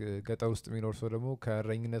like ገጠር ውስጥ የሚኖር ሰው ደግሞ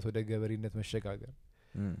ከእረኝነት ወደ ገበሬነት መሸጋገር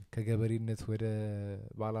ከገበሬነት ወደ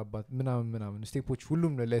ባላባት ምናምን ስቴፖች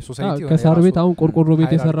ሁሉም ለሶሳይቲ ሆነ ከሳር ቤት አሁን ቆርቆሮ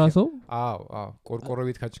ቤት የሰራ ሰው ቆርቆሮ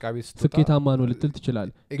ቤት ከጭቃ ቤት ስኬታማ ነው ልትል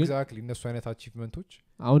ትችላለህ ኤግዛክትሊ እነሱ አይነት አቺቭመንቶች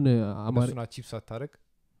አሁን እነሱን አቺቭ ሳታረግ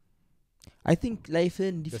I think life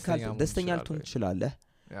in difficult ደስተኛ ልትሆን ትችላለህ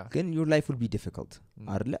ግን your life will be difficult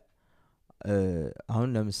አይደለ አሁን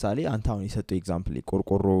ለምሳሌ አንተ አሁን የሰጠው ኤግዛምፕል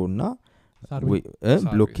ቆርቆሮና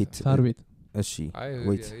ብሎኬት ሳር ቤት እሺ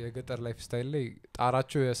ወይት የገጠር ላይፍ ስታይል ላይ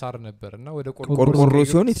ጣራቸው የሳር ነበርና ወደ ቆርቆሮ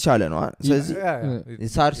ሲሆን የተሻለ ነው ስለዚህ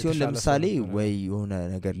ሳር ሲሆን ለምሳሌ ወይ የሆነ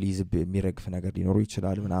ነገር ሊዝብ የሚረግፍ ነገር ሊኖረው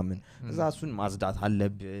ይችላል ምናምን እዛ እሱን ማጽዳት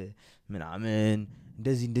አለብህ ምናምን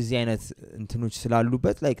እንደዚህ አይነት እንትኖች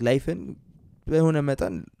ስላሉበት like ላይፍን በሆነ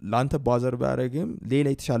መጠን ላንተ ባዘር ባረግም ሌላ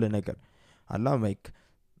የተሻለ ነገር አላ like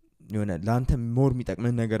የሆነ ላንተ ሞር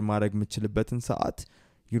የሚጠቅመን ነገር ማድረግ የምትችልበትን ሰዓት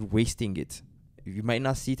you're wasting it you might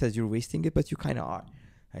not see it as you're wasting it but you kind of are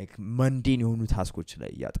like mundane የሆኑ ታስኮች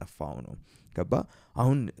ላይ ያጠፋው ነው ገባ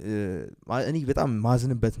አሁን እኔ በጣም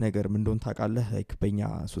ማዝንበት ነገር ምን እንደሆነ ታውቃለህ like በእኛ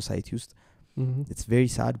ሶሳይቲ ውስጥ it's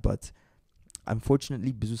very sad but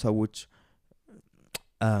unfortunately ብዙ ሰዎች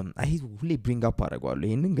I ሁሌ bring up አደርገዋለሁ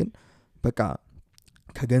ይሄንን ግን በቃ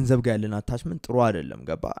ከገንዘብ ጋር ያለን አታችመንት ጥሩ አይደለም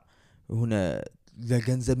ገባ ሆነ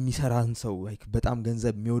ለገንዘብ የሚሰራን ሰው like በጣም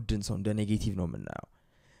ገንዘብ የሚወድን ሰው እንደ ኔጌቲቭ ነው የምናየው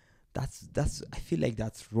that's I feel like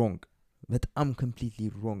that's wrong በጣም completely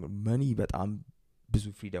wrong money በጣም ብዙ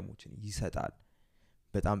ፍሪደሞችን ይሰጣል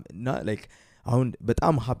በጣም እና like አሁን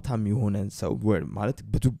በጣም ሀብታም የሆነን ሰው ማለት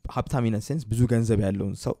ብዙ ሀብታም in a sense ብዙ ገንዘብ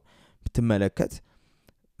ያለውን ሰው ብትመለከት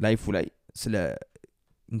ላይፉ ላይ ስለ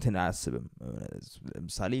እንትን አያስብም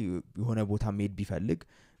ለምሳሌ የሆነ ቦታ መሄድ ቢፈልግ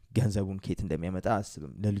ገንዘቡን ከየት እንደሚያመጣ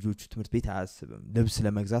አያስብም ለልጆቹ ትምህርት ቤት አያስብም ልብስ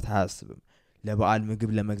ለመግዛት አያስብም ለበዓል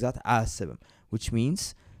ምግብ ለመግዛት አያስብም which means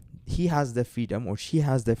he has the freedom or she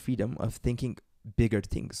has the freedom of thinking bigger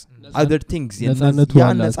things other things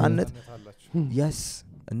ነፃነት yes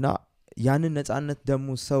እና ያንን ነፃነት ደግሞ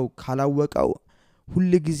ሰው ካላወቀው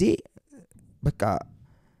ሁሉ ጊዜ በቃ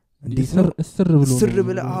ስር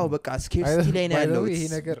ብለ አው በቃ ስኬርሲቲ ላይ ነው ያለው ይሄ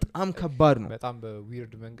ነገር በጣም ከባድ ነው በጣም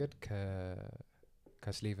በዊርድ መንገድ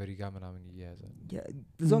ከስሌቨሪ ጋር ምናምን ይያያዛል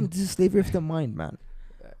this is slavery of the mind man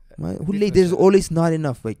ሁሌ there's always not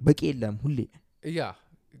enough like በቂ የለም ሁሌ ያ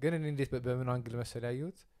ግን እንዴት በምን አንግል መሰለ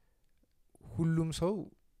ያዩት ሁሉም ሰው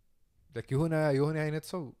የሆነ አይነት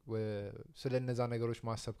ሰው ስለነዛ ነገሮች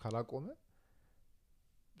ማሰብ ካላቆመ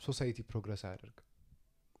ሶሳይቲ ፕሮግረስ አያደርግም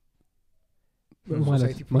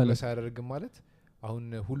ሶሳይቲ ፕሮግረስ አያደርግም ማለት አሁን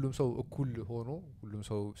ሁሉም ሰው እኩል ሆኖ ሁሉም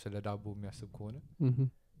ሰው ስለ ዳቦ የሚያስብ ከሆነ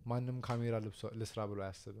ማንንም ካሜራ ለስራ ብሎ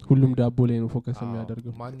አያስብም ሁሉም ዳቦ ላይ ነው ፎከስ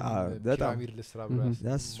የሚያደርገው ማንንም ፒራሚድ ለስራ ብሎ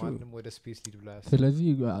አያስብም ማንንም ወደ ስፔስ ሊድ ብሎ አያስብም ስለዚህ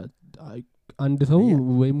አንድ ሰው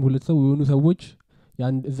ወይም ሁለት ሰው የሆኑ ሰዎች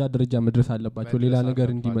ያን እዛ ደረጃ መድረስ አለባቸው ሌላ ነገር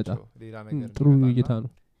እንዲመጣ ጥሩ እይታ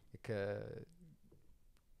ነው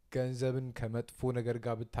ገንዘብን ከመጥፎ ነገር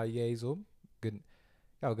ጋር ብታያይዘው ግን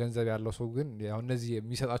ያው ገንዘብ ያለው ሰው ግን ያው እነዚህ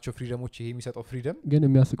የሚሰጣቸው ፍሪደሞች ይሄ የሚሰጠው ፍሪደም ግን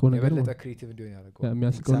የሚያስቀው ነገር የበለጠ ክሬቲቭ እንዲሆን ያደርጋል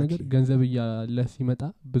የሚያስቀው ነገር ገንዘብ እያለ ሲመጣ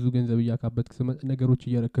ብዙ ገንዘብ እያካበትክ ሲመጣ ነገሮች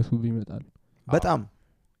እየረከሱ ይመጣሉ በጣም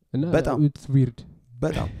እና it's weird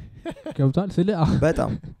በጣም ገብቷል ስለ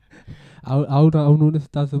በጣም አሁን ሆነ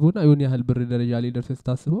ስታስበውና የሆነ ያህል ብር ደረጃ ላይ ደርሰህ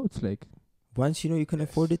ስታስበው it's like once you know you can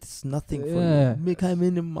afford it it's nothing for you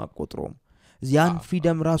ምንም አቆጥሮም ያን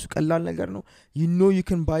ፍሪደም ራሱ ቀላል ነገር ነው you know you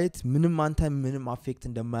can buy it ምንም አንተ ምንም አፌክት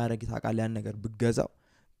እንደማያረግ ታውቃለህ ያን ነገር ብገዛው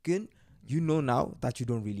ግን you know now that you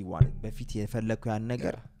don't really want it በፊት የፈለከው ያን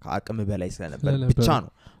ነገር ከአቅም በላይ ስለነበር ብቻ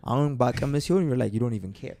ነው አሁን በአቅም ሲሆን you're like you don't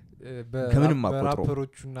even care ከምንም አቆጥሮ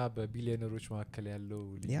በራፐሮቹና በቢሊዮነሮች መካከል ያለው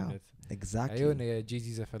ልዩነት exactly አይሆነ የጄዚ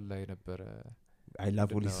ዘፈን ላይ ነበር I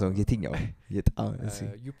love all these songs የትኛው የጣም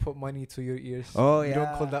you put money to your ears oh, you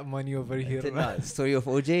don't call that money over here story of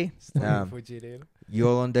OJ of OJ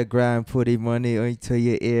you're on the ground putting money into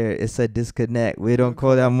your ear it's a disconnect we don't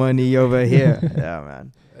call that money over here yeah man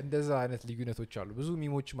እንደዛ አይነት ልዩነቶች አሉ ብዙ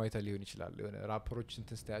ሚሞች ማይታ ሊሆን ይችላል የሆነ ራፐሮች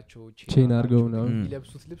እንትስታያቸው ቼን አርገው ነው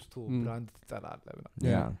የሚለብሱት ልብስ ቶ ብራንድ ትጠላለህ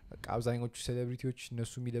በቃ አብዛኞቹ ሴሌብሪቲዎች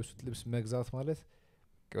እነሱ የሚለብሱት ልብስ መግዛት ማለት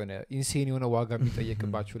የሆነ ኢንሴን የሆነ ዋጋ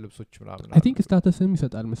የሚጠየቅባቸው ልብሶች ምናምን I think ስታተስም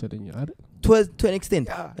ይሰጣል መሰለኝ አይደል to an extent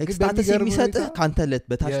ስታተስ የሚሰጥ ካንተለት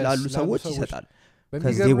በታች ላሉ ሰዎች ይሰጣል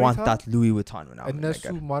because they want that Louis Vuitton ምናምን እነሱ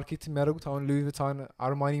ማርኬት የሚያደርጉት አሁን Louis Vuitton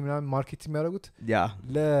አርማኒ ምናምን ማርኬት የሚያደርጉት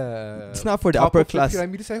it's not for the upper class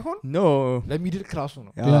ፒራሚድ ሳይሆን no ለሚድል ክላሱ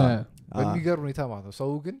ነው በሚገርም ሁኔታ ማለት ነው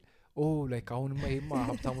ሰው ግን like አሁንማ ይሄማ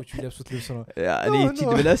ሀብታሞች የሚለብሱት ልብስ ነው እኔ እቺ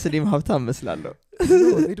ብለስ እኔም ሀብታም መስላለሁ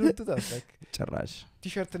they don't do that like ጭራሽ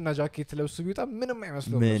ቲሸርት እና ጃኬት ለብሱ ቢወጣ ምንም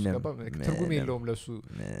አይመስለውም ትርጉም የለውም ለሱ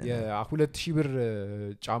የ2000 ብር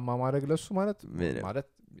ጫማ ማድረግ ለሱ ማለት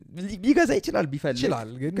ቢገዛ ይችላል ቢፈልግ ይችላል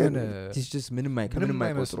ግን just ምንም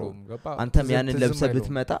አይቆጥሩም አንተም ያንን ለብሰህ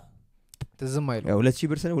ብትመጣ ትዝም አይለው ያው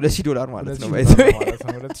 $2,000 $200 ማለት ነው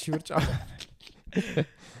 $2,000 ብር ጫማ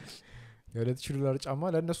 $2,000 ጫማ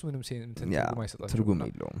ለነሱ ምንም ትርጉም አይሰጣቸውም ትርጉም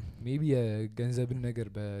የለውም ሜቢ የገንዘብን ነገር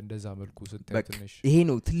በእንደዛ መልኩ ስታይ ትንሽ ይሄ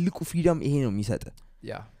ነው ትልቁ ፍሪደም ይሄ ነው የሚሰጥ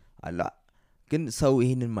ያ አላ ግን ሰው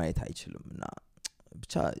ይሄንን ማየት አይችልምና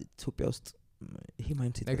ብቻ ኢትዮጵያ ውስጥ ይሄ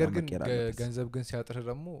ማይንድ ነገር ግን ገንዘብ ግን ሲያጥር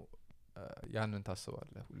ደግሞ ያንን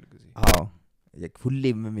ታስባለህ ሁሉ ጊዜ አዎ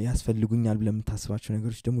ሁሌም ያስፈልጉኛል ብለህ የምታስባቸው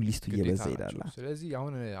ነገሮች ደግሞ ሊስቱ እየበዛ ይላል ስለዚህ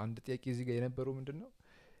አሁን አንድ ጥያቄ እዚህ ጋር የነበረው ምንድነው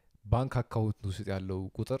ባንክ አካውንት ውስጥ ያለው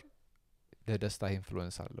ቁጥር ለደስታ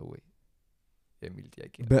ኢንፍሉዌንስ አለው ወይ የሚል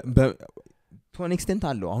ጥያቄ to an extent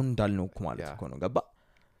አለው አሁን እንዳልነው እኮ ማለት እኮ ነው ገባ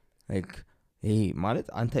like ይሄ ማለት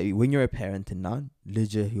አንተ when you're a parent እና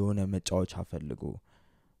ልጅህ የሆነ መጫወቻ ፈልጎ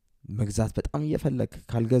መግዛት በጣም እየፈለክ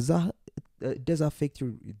ካልገዛ does affect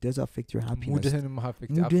your happiness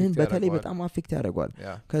ሙድህን በተለይ በጣም አፌክት ያደርጋል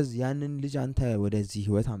cuz ያንን ልጅ አንተ ወደዚህ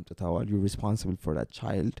ህይወት አምጥተዋል you're responsible for that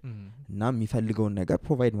child እና የሚፈልገውን ነገር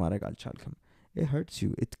ፕሮቫይድ ማድረግ አልቻልክም it hurts you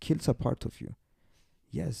it kills a part of you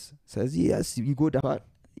yes ስለዚህ yes ይጎዳል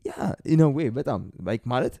ያ in a way በጣም like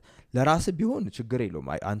ማለት ለራስ ቢሆን ችግር የለውም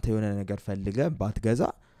አንተ የሆነ ነገር ፈልገ ባትገዛ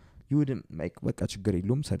ይውድም like በቃ ችግር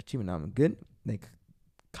የለውም ሰርቺ ምናምን ግን like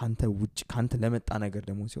ካንተ ውጭ ካንተ ለመጣ ነገር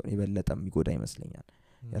ደግሞ ሲሆን የበለጠም ይጎዳ ይመስለኛል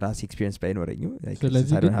የራስ ኤክስፒሪየንስ ባይኖረኝ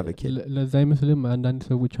ስለዚህ ለዛ አይመስልም አንዳንድ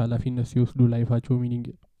ሰዎች ኃላፊነት ሲወስዱ ላይፋቸው ሚኒንግ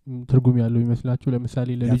ትርጉም ያለው ይመስላችሁ ለምሳሌ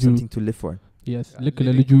ለልጁ something to live for yes ልክ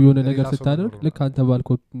ለልጁ የሆነ ነገር ስታደርግ ልክ አንተ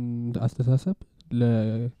ባልከው አስተሳሰብ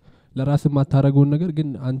ለራስ ማታረገው ነገር ግን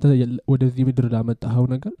አንተ ወደዚህ ምድር ላመጣኸው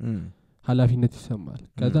ነገር ኃላፊነት ይሰማል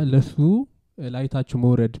ከዛ ለሱ ላይታችሁ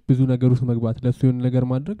መውረድ ብዙ ነገር ውስጥ መግባት ለሱ የሆነ ነገር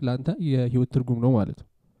ማድረግ ለአንተ የህይወት ትርጉም ነው ማለት ነው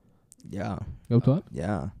ያ ገብቷል ያ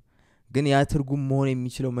ግን ያ ትርጉም መሆን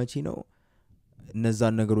የሚችለው መቼ ነው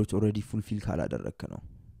እነዛን ነገሮች ኦሬዲ ፉልፊል ካላደረክ ነው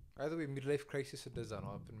አይዶ ሚድ ላይፍ ክራይሲስ እንደዛ ነው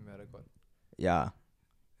አፕን የሚያደርገው ያ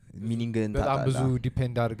ሚኒንግ በጣም ብዙ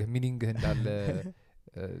ዲፔንድ አድርገህ ሚኒንግ እንዳለ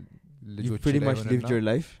ልጆች you pretty much lived your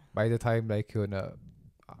life by the time like የሆነ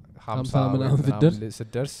 50 ምናምን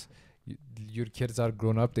ስትደርስ your kids are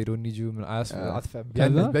grown up they don't need you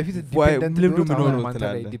በፊት ዲፔንደንት ነው አንተ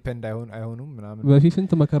ላይ ዲፔንድ አይሆኑም ምናምን በፊት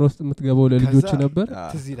ስንት መከራ ውስጥ የምትገባው ለልጆች ነበር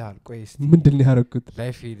ትዝ ይላል ቆይ እስቲ ምንድነው ያረኩት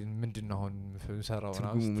ላይፍ ምንድነው አሁን ሰራው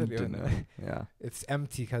ምናምን it's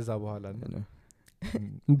empty ከዛ በኋላ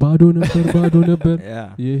ባዶ ነበር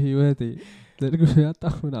የህይወቴ ትርጉም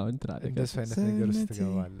ያጣሁ ነው እንትና እንደሱ አይነት ነገር ውስጥ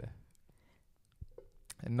ትገባለህ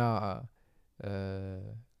እና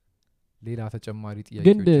ሌላ ተጨማሪ ጥያቄዎች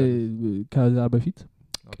ግን ከዛ በፊት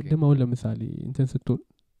ቅድም አሁን ለምሳሌ እንትን ስትሆን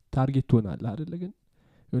ታርጌት ትሆናለህ አይደለ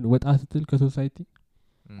ግን ወጣ ስትል ከሶሳይቲ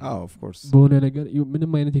of course በሆነ ነገር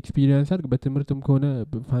ምንም አይነት ኤክስፒሪየንስ አድርግ በትምህርትም ከሆነ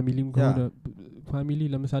ፋሚሊም ከሆነ ፋሚሊ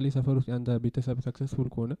ለምሳሌ ሰፈር ውስጥ አንተ ቤተሰብ ሰክሰስፉል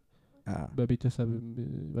ከሆነ በቤተሰብ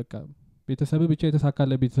በቃ ቤተሰብ ብቻ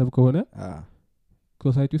የተሳካለ ቤተሰብ ከሆነ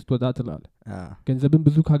ሶሳይቲ ውስጥ ወጣ ትላለህ ገንዘብን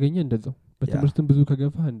ብዙ ካገኘ እንደዛው በትምህርትም ብዙ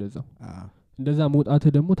ከገፋህ እንደዛው እንደዛ መውጣት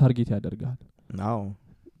ደግሞ ታርጌት ያደርጋል አዎ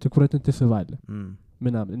ትኩረትን ትስባለህ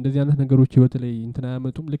ምናምን እንደዚህ አይነት ነገሮች ህይወት ላይ እንትና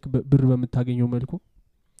ያመጡም ልክ ብር በመታገኘው መልኩ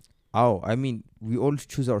አዎ I mean we all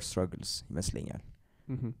choose our struggles ይመስለኛል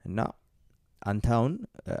እና አንተ አሁን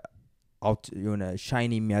አውት የሆነ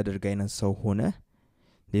ሻይን የሚያደርግ አይነት ሰው ሆነ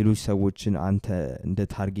ሌሎች ሰዎችን አንተ እንደ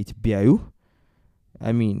ታርጌት ቢያዩ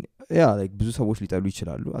I mean like ብዙ ሰዎች ሊጠሉ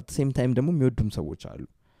ይችላሉ at the same time ደግሞ የሚወዱም ሰዎች አሉ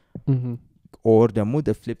or ደግሞ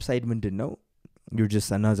the flip side ምንድነው you're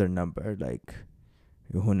just another number like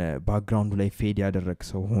የሆነ ባክግራውንዱ ላይ ፌድ ያደረግ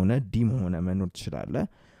ሰው ሆነ ዲም ሆነ መኖር ትችላለህ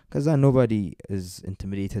ከዛ nobody is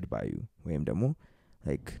intimidated by you ወይም ደግሞ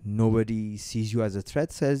like nobody sees you as a threat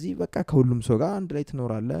ስለዚህ በቃ ከሁሉም ሰው ጋር አንድ ላይ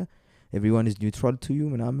ትኖራለህ everyone is neutral to you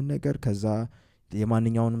ምናምን ነገር ከዛ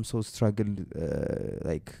የማንኛውንም ሰው struggle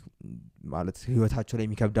like ማለት ህይወታቸው ላይ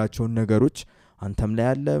የሚከብዳቸውን ነገሮች አንተም ላይ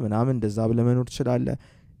ያለ ምናምን እንደዛ ብለ መኖር ትችላለህ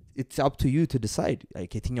it's up to you to decide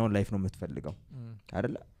like የትኛውን ላይፍ ነው የምትፈልገው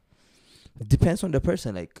አይደለ depends on the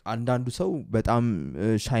person like አንዳንዱ ሰው በጣም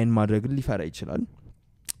ሻይን ማድረግ ሊፈራ ይችላል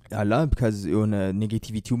ያላ because የሆነ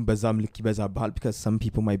ኔጌቲቪቲውም በዛም ልክ ይበዛብሃል because some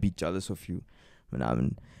people might be jealous of you ምናምን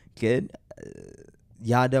ግን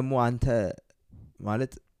ያ ደግሞ አንተ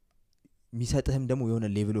ማለት የሚሰጥህም ደግሞ የሆነ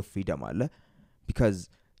level of freedom አለ because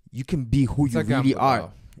you can be who you really are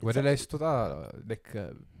ወደ ላይ ስትወጣ like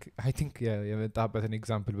I think የመጣበትን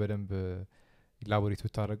ኤግዛምፕል በደንብ ኢላቦሬት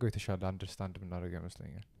ብታደርገው የተሻለ አንደርስታንድ ብናደርገው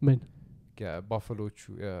ይመስለኛል ምን ባፈሎቹ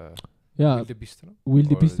ዊልድ ቢስት ነው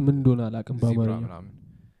ዊልድ ቢስት ምን እንደሆነ አላውቅም በአማርኛ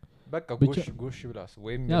በቃ ጎሽ ብላስ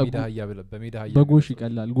ወይም በሜዳ አያ በጎሽ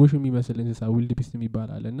ይቀላል ጎሽ የሚመስል እንስሳ ዊልድ ቢስት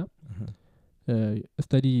የሚባላልና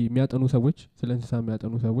ስተዲ የሚያጠኑ ሰዎች ስለ እንስሳ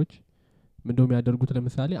የሚያጠኑ ሰዎች ምንድነው የሚያደርጉት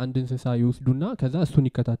ለምሳሌ አንድ እንስሳ ይወስዱና ከዛ እሱን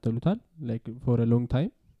ይከታተሉታል like for a long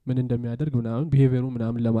time ምን እንደሚያደርግ ምናምን ቢሄቪየሩ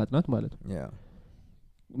ምናምን ለማጥናት ማለት ነው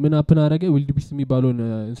ምን አፕን አረገ ዊልድ ቢስት የሚባለውን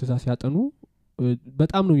እንስሳ ሲያጠኑ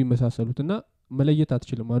በጣም ነው የሚመሳሰሉትና መለየት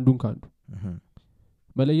አትችልም አንዱን ካንዱ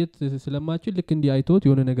መለየት ስለማችል ልክ እንዲ አይቶት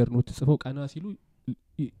የሆነ ነገር ነው ተጽፈው ቀና ሲሉ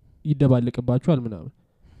ይደባልቅባቸዋል ምናምን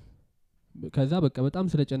ከዛ በቃ በጣም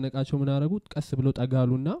ስለጨነቃቸው ምን አረጉት ቀስ ብለው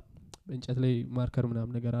ጠጋሉና እንጨት ላይ ማርከር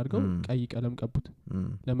ምናምን ነገር አድርገው ቀይ ቀለም ቀቡት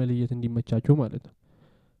ለመለየት እንዲመቻቸው ማለት ነው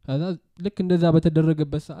ከዛ ልክ እንደዛ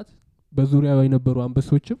በተደረገበት ሰዓት በዙሪያው የነበሩ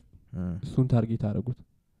አንበሶችም እሱን ታርጌት አደረጉት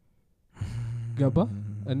ገባ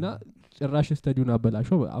እና ጭራሽ ስተዲውን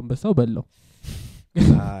አበላሽው አንበሳው በላው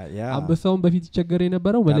አንበሳውን በፊት ይቸገር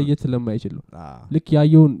የነበረው መለየት ስለማይችል ነው ልክ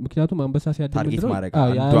ያየውን ምክንያቱም አንበሳ ሲያደርግ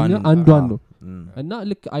አንዷን ነው እና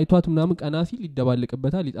ልክ አይቷት ምናምን ቀና ሲል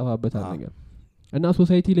ይደባልቅበታል ይጠፋበታል ነገር እና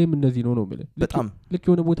ሶሳይቲ ላይም እንደዚህ ነው ማለት በጣም ልክ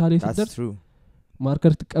የሆነ ቦታ ላይ ሲደርስ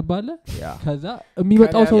ማርከር ትቀባለህ ከዛ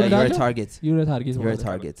የሚመጣው ሰው እንዳለ your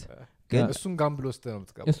target እሱን ጋምብል ውስጥ ነው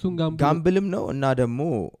የምትቀበው እሱን ጋምብልም ነው እና ደግሞ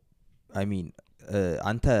I mean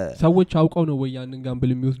አንተ ሰዎች አውቀው ነው ወይ ያንን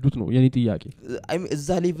ጋምብል የሚወስዱት ነው የኔ ጥያቄ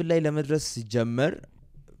እዛ ሌቭል ላይ ለመድረስ ሲጀመር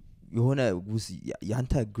የሆነ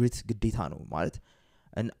ያንተ ግሪት ግዴታ ነው ማለት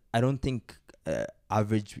and I don't think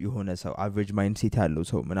average የሆነ ሰው average mindset ያለው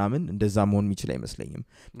ሰው ምናምን እንደዛ መሆን የሚችል አይመስለኝም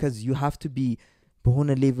because you have to be በሆነ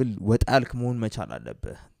ሌቭል ወጣልክ መሆን መቻል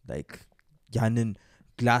አለበት like ያንን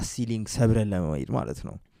ግላስ ሲሊንግ ሰብረን ለማየት ማለት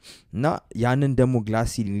ነው እና ያንን ደግሞ ግላስ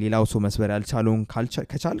ሲሊንግ ሌላው ሰው መስበር ያልቻለውን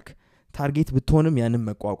ከቻልክ ታርጌት ብትሆንም ያንን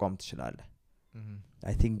መቋቋም ትችላለህ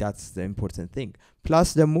I think that's the important thing plus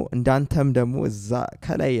ደግሞ እንዳንተም ደግሞ እዛ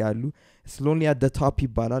ከላይ ያሉ slowly at the top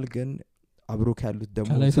ይባላል ግን አብሮክ ያሉት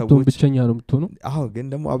ደግሞ ሰዎች ብቸኛ ነው የምትሆነው አዎ ግን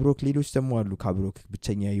ደግሞ አብሮክ ሌሎች ደግሞ አሉ ካብሮክ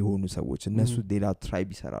ብቸኛ የሆኑ ሰዎች እነሱ ሌላ ትራይብ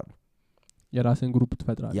ይሰራሉ የራስን ግሩፕ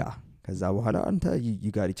ትፈጥራለህ ያ ከዛ በኋላ አንተ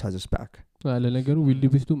you got each other's back ለነገሩ ዊልድ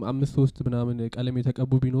ቢስቱም 5-3 ምናምን ቀለም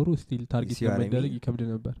የተቀቡ ቢኖሩ ስቲል ታርጌት ለመደረግ ይከብድ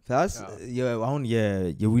ነበር ታስ አሁን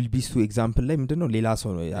የዊልድ ቢስቱ ኤግዛምፕል ላይ ምንድነው ሌላ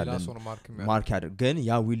ሰው ነው ያለ ማርክ ያደርግ ግን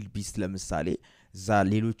ያ ዊልድ ቢስት ለምሳሌ ዛ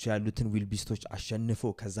ሌሎች ያሉትን ዊልድ ቢስቶች አሸንፎ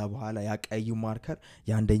ከዛ በኋላ ያቀዩ ማርከር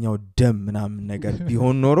ያንደኛው ደም ምናምን ነገር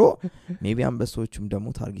ቢሆን ኖሮ ሜቢ አንበሶቹም ደግሞ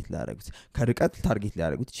ታርጌት ሊያደርጉት ከርቀት ታርጌት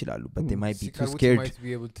ሊያደርጉት ይችላሉ but they might be too scared might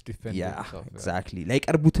be able to defend themselves exactly ላይ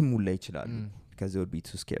ቀርቡትም ሙላ ይችላሉ because they would be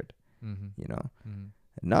too scared you know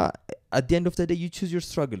now at the end of the day you choose your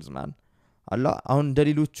struggles man Allah አሁን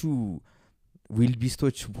እንደሌሎቹ ዊልድ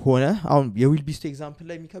ቢስቶች ሆነ አሁን የዊልድ ቢስት ኤግዛምፕል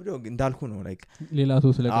ላይ የሚከብደው እንዳልኩ ነው like ሌላ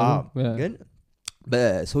ሰው ስለቀሩ ግን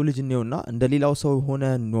በሰው ልጅ ነውና እንደሌላው ሰው ሆነ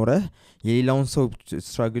ኖረህ የሌላውን ሰው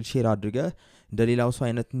ስትራግል ሼር አድርገህ እንደሌላው ሰው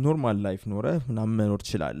አይነት ኖርማል ላይፍ ኖረህ ምናምን መኖር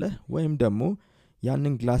ትችላለህ ወይም ደግሞ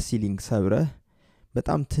ያንን ግላስ ሲሊንግ ሰብረህ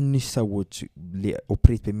በጣም ትንሽ ሰዎች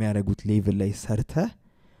ኦፕሬት በሚያደርጉት ሌቭል ላይ ሰርተህ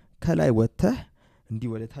ከላይ ወጥተህ እንዲህ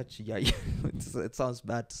ወደ ታች it sounds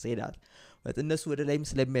bad to say that but እነሱ ወደ ላይም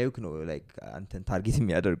ስለሚያዩክ ነው like አንተን ታርጌት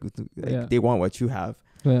የሚያደርጉት like they want what you have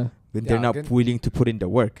but they're not willing to put in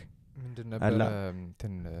the work ምንድነው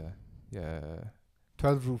እንትን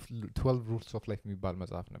የ12 rules of life የሚባል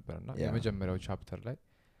መጽሐፍ ነበርና የመጀመሪያው ቻፕተር ላይ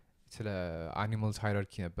ስለ animals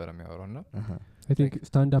hierarchy ነበር የሚያወራውና I think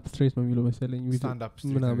stand up straight ነው የሚለው መሰለኝ stand up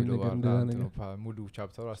straight ነው ሙሉ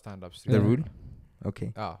ቻፕተሩ stand up straight the rule okay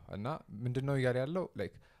እና ምንድነው ያለው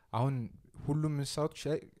like አሁን ሁሉም እንስሳዎች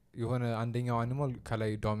ላይ የሆነ አንደኛው አኒማል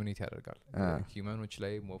ከላይ ዶሚኔት ያደርጋል ሂዩማኖች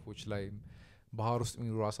ላይ ሞፎች ላይ ባህር ውስጥ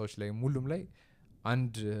የሚኖሩ አሳዎች ላይ ሁሉም ላይ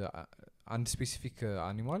አንድ ስፔሲፊክ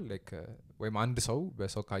አኒማል ላይክ ወይም አንድ ሰው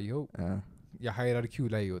በሰው ካየው የሃይራርኪው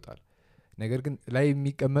ላይ ይወጣል ነገር ግን ላይ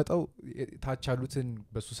የሚቀመጠው ታች ያሉትን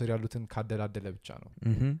በሱ ስር ያሉትን ካደላደለ ብቻ ነው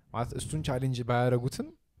ማለት እሱን ቻሌንጅ ባያረጉትም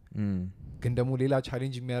ግን ደግሞ ሌላ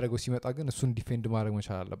ቻሌንጅ የሚያደርገው ሲመጣ ግን እሱን ዲፌንድ ማድረግ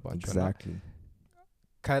መቻል አለባቸው exactly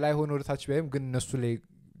ከላይ ሆኖ ወደ ታች ባይም ግን እነሱ ላይ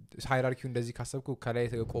ሃይራርኪው እንደዚህ ካሰብኩ ከላይ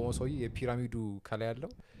የተቆመው ሰውዬ የፒራሚዱ ከላይ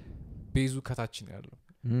ያለው ቤዙ ከታች ነው ያለው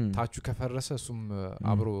ታቹ ከፈረሰ እሱም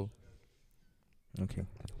አብሮ okay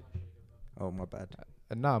oh my bad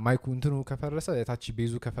እና ማይኩ እንትኑ ከፈረሰ የታች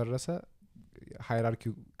ቤዙ ከፈረሰ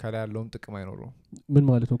ሃይራርኪው ከላይ ያለውም ጥቅም አይኖረው ምን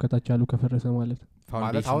ማለት ነው ከታች ያለው ከፈረሰ ማለት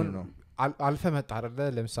አሁን አልፈ መጣ አይደለ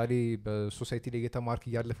ለምሳሌ በሶሳይቲ ላይ የተማርክ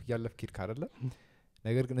ያለፍ ኪድ ካደለ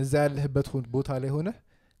ነገር ግን እዛ ያለህበት ቦታ ላይ ሆነ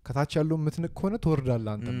ከታች ያለው ምትንክ ሆነ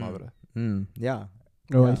ተወርዳለህ አንተ ማብረ ያ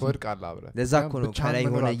ተወርቃለህ አብረ ለዛ እኮ ነው ከላይ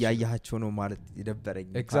ሆነ ያያያቸው ነው ማለት ይደበረኝ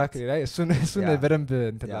exactly ላይ እሱን በደንብ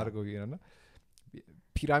እንትን አድርገው ይሄና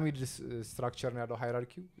ፒራሚድ ስትራክቸር ነው ያለው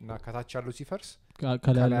ሃይራርኪው እና ከታች ያለው ሲፈርስ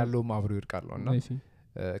ከላይ ያለው ማብሮ ይርቃለውና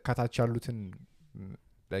ከታች ያሉትን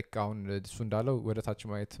ላይክ አሁን እሱ እንዳለው ወደ ታች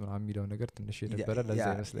ማየት ምናምን የሚለው ነገር ትንሽ የነበረ ለዛ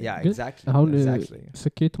ይመስለኛል ያ exactly አሁን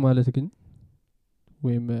ስኬት ማለት ግን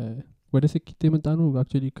ወይም ወደ ስኬት የመጣ ነው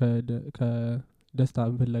actually ከደስታ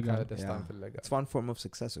እንፈልጋ it's one form of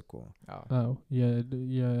success እኮ አዎ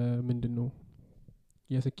የምንድነው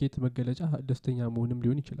የስኬት መገለጫ ደስተኛ መሆንም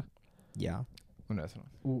ሊሆን ይችላል ያ እውነት ነው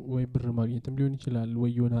ወይ ብር ማግኘትም ሊሆን ይችላል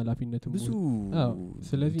ወይ የሆነ ኃላፊነትም ብዙ አዎ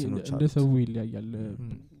ስለዚህ እንደ ሰው ይለያያል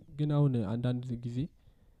ግን አሁን አንዳንድ ጊዜ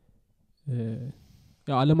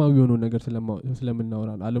ያው ዓለማዊ የሆነ ነገር ስለምናወራ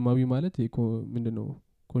ዓለማዊ ማለት ምንድነው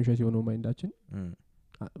ኮንሺየስ የሆነው ማይንዳችን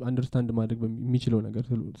አንደርስታንድ ማድረግ በሚችለው ነገር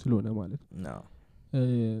ስለሆነ ማለት ነው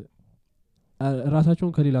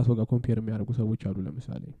ራሳቸውን ከሌላ ሰው ጋር ኮምፔር የሚያደርጉ ሰዎች አሉ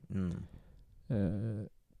ለምሳሌ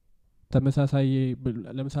ተመሳሳይ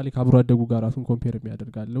ለምሳሌ ካብሮ አደጉ ጋር ራሱን ኮምፔር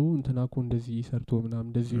የሚያደርጋለው እንትናኮ እንደዚህ ሰርቶ ምናምን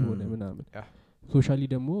እንደዚህ ሆነ ምናምን ሶሻሊ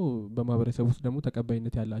ደግሞ በማህበረሰብ ውስጥ ደግሞ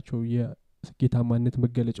ተቀባይነት ያላቸው የስኬታማነት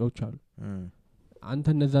መገለጫዎች አሉ አንተ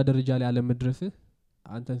እነዛ ደረጃ ላይ አለ መድረስ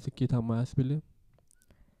አንተን ስኬታማ ያስብል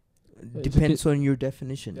depends on your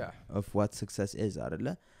definition of what success is አይደለ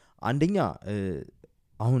አንደኛ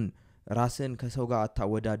አሁን ራስን ከሰው ጋር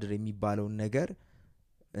አታወዳድር የሚባለው ነገር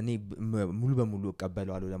እኔ ሙሉ በሙሉ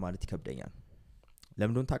እቀበለዋለሁ ለማለት ይከብደኛል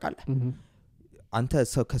ለምን እንደሆነ ታውቃለህ አንተ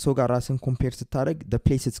ከሰው ጋር ራስን ኮምፔር ስታደርግ the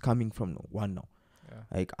place it's coming from ነው ዋናው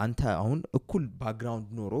like አንተ አሁን እኩል ባክግራውንድ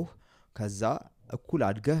ኖሮ ከዛ እኩል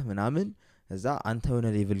አድገህ ምናምን እዛ አንተ የሆነ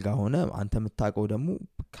ሌቭል ጋር ሆነ አንተ የምታውቀው ደግሞ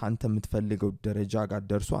ካንተ የምትፈልገው ደረጃ ጋር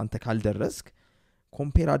ደርሶ አንተ ካልደረስክ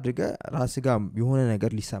ኮምፔር አድርገህ ራስ ጋር የሆነ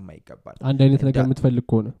ነገር ሊሰማ ይገባል አንድ አይነት ነገር የምትፈልግ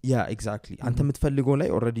ከሆነ ያ ኤግዛክትሊ አንተ የምትፈልገው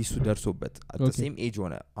ላይ ኦሬዲ እሱ ደርሶበት at the same age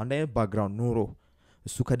ሆነ አንድ አይነት ባክግራውንድ ኖሮ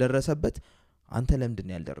እሱ ከደረሰበት አንተ ለምንድን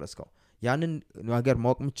ነው ያልደረስከው ያንን ነገር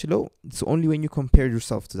ማወቅ የምትችለው it's only when you compare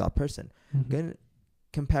yourself to that person ግን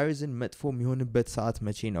comparison መጥፎ የሚሆንበት ሰዓት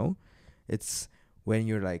መቼ ነው it's when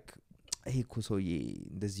you're like hey ኩሶዬ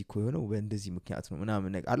እንደዚህ ከሆነው በእንደዚህ ምክንያት ነው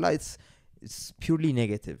ምናምን ነገር አላ it's purely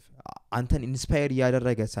negative አንተን ኢንስፓየር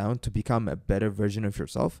ያደረገ ሳይሆን to become a better version of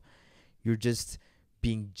yourself you're just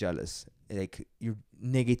being jealous like you're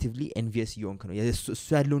negatively envious የሆንክ ነው እሱ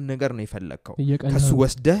ያለውን ነገር ነው የፈለከው ከሱ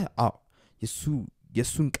ወስደህ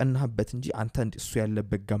የሱን ቀናህበት እንጂ አንተ እሱ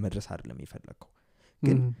ያለበት ጋር መድረስ አይደለም የፈለከው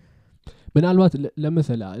ግን ምናልባት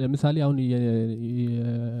ለምሳሌ አሁን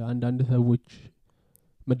አንዳንድ ሰዎች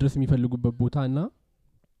መድረስ የሚፈልጉበት ቦታና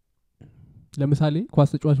ለምሳሌ ኳስ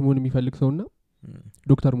ተጫዋች መሆን የሚፈልግ ሰውና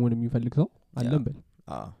ዶክተር መሆን የሚፈልግ ሰው አለም በል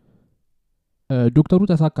ዶክተሩ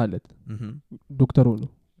ተሳካለት ዶክተሩ ነው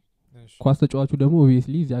ኳስ ተጫዋቹ ደግሞ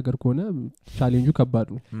obviously እዚህ ሀገር ከሆነ ቻሌንጁ ከባድ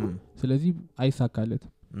ነው ስለዚህ አይሳካለት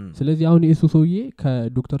ስለዚህ አሁን እሱ ሰውዬ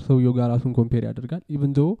ከዶክተር ሰውየው ጋር ራሱን ኮምፔር ያደርጋል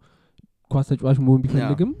even though ኳስ ተጫዋች መሆን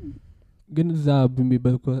ቢፈልግም ግን እዛ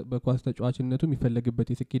በኳስ ተጫዋችነቱ የሚፈልግበት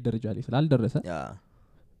የስኬት ደረጃ ላይ ስላልደረሰ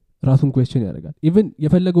ራሱን ኩዌስቸን ያደርጋል even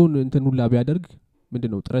የፈለገውን እንትን ሁላ ቢያደርግ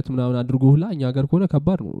ምንድነው ጥረት ምናምን አድርጎ ሁላ እኛ ሀገር ከሆነ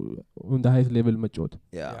ከባድ ነው on the highest level መጫወት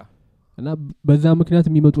እና በዛ ምክንያት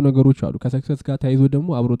የሚመጡ ነገሮች አሉ ከሰክሰስ ጋር ታይዞ ደግሞ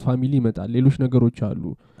አብሮት ፋሚሊ ይመጣል ሌሎች ነገሮች አሉ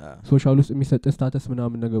ሶሻል ውስጥ የሚሰጥ ስታተስ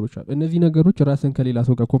ምናምን ነገሮች አሉ እነዚህ ነገሮች ራስን ከሌላ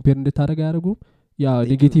ሰው ጋር ኮምፔር እንድታደርግ ያደርጉ ያ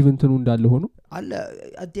ኔጌቲቭ እንትኑ እንዳለ ሆኖ አለ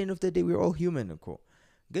at the end of the day we're all human እኮ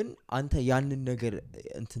ግን አንተ ያንን ነገር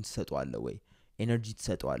እንትን ተሰጧለ ወይ ኤነርጂ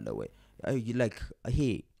ተሰጧለ ወይ you like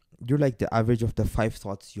hey you're like the average of the 5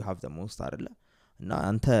 thoughts you have the most አይደለ እና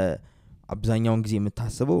አንተ አብዛኛውን ጊዜ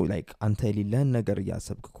የምታስበው like አንተ የሌለህን ነገር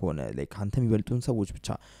ያሰብክ ከሆነ like አንተ የሚበልጡን ሰዎች ብቻ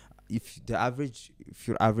if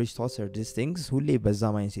your average thoughts are these things ሁሌ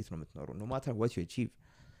በዛ ማይንድሴት ነው የምትኖረው no matter what you achieve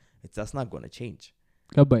that's not going to change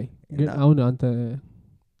ገባይ ግን አሁን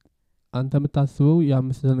አንተ የምታስበው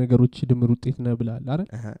የአምስት ነገሮች ድምር ውጤት ነው ብለሃል አይደል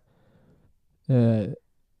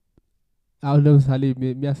አሁን ለምሳሌ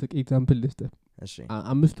የሚያስቅ ኤግዛምፕል ልስጥ እሺ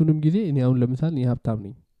አምስቱንም ጊዜ እኔ አሁን ለምሳሌ እኔ ሀብታም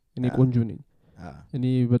ነኝ እኔ ቆንጆ ነኝ እኔ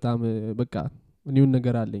በጣም በቃ እኔውን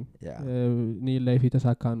ነገር አለኝ እኔ ላይፍ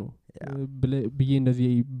የተሳካ ነው ብዬ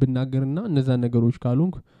እንደዚህ ብናገርና እነዛ ነገሮች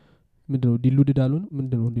ካሉንክ ምንድነው ዲሉድድ አሉን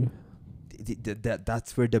ምንድነው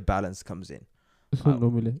that's where the balance comes in እሱ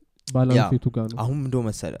ነው ማለት ባላንስ የቱ ጋር ነው አሁን እንደው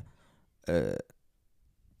መሰለ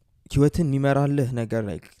ህይወትን የሚመራልህ ነገር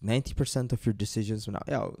like 90% of your decisions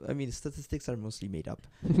now I mean statistics are mostly made up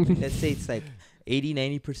let's say it's like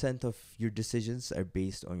 80-90% of your decisions are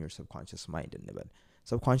based on your subconscious mind እንበል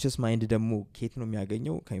subconscious mind ደግሞ ከየት ነው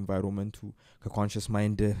የሚያገኘው ከenvironment ከconscious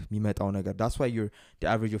mind የሚመጣው ነገር that's why you're the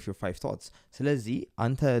average of your 5 thoughts ስለዚህ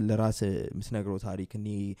አንተ ለራስ የምትነግረው ታሪክ እኔ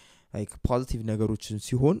like positive ነገሮችን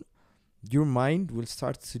ሲሆን your mind will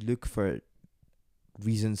start to look for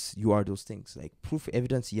reasons you are those things like proof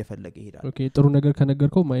evidence እየፈለገ ይሄዳል okay ጥሩ ነገር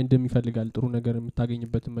ከነገርከው ማይንድም ይፈልጋል ጥሩ ነገር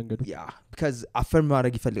የምታገኝበትን መንገዱ because affirm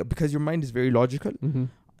ማድረግ ይፈልጋል because your mind is very logical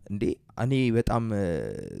እንዴ እኔ በጣም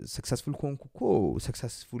successful ኮንኩ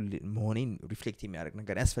successful መሆኔን ሪፍሌክት የሚያደርግ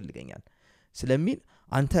ነገር ያስፈልገኛል ስለሚል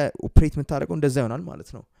አንተ ኦፕሬት የምታደርገው እንደዛ ይሆናል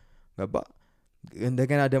ማለት ነው ገባ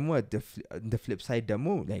እንደገና ደግሞ the flip side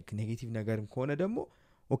ደግሞ like ኔጌቲቭ ነገርም ከሆነ ደግሞ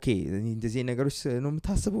okay እንደዚህ ነገሮች ነው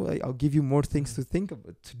የምታስበው I'll give you more things to think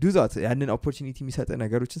about, to do that ያንን opportunity የሚሰጥ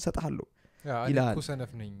ነገሮችን ሰጣለሁ ይላል እኮ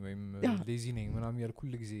ሰነፍ ነኝ ወይም ሌዚ ነኝ ምናምን ያልኩ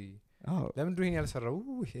ሁሉ ጊዜ ለምን እንደሆነ ያልሰራው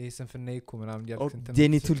ይሄ ስንፍና እኮ ምናምን ያልኩ እንትን they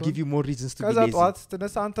need to give you more reasons to be lazy ከዛ ጧት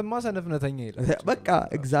ተነሳ አንተማ ሰነፍነተኛ ይላል በቃ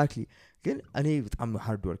exactly ግን እኔ በጣም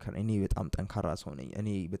hard worker እኔ በጣም ጠንካራ ሰው ነኝ እኔ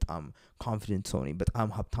በጣም confident ሰው ነኝ በጣም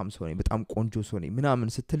ሀብታም ሰው ነኝ በጣም ቆንጆ ሰው ነኝ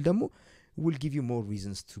ምናምን ስትል ደግሞ will give you more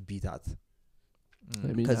reasons to be that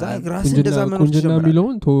ከዛ ግራስ እንደዛ መኖር ቁንጅና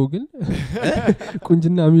ሚለውን ቶ ግን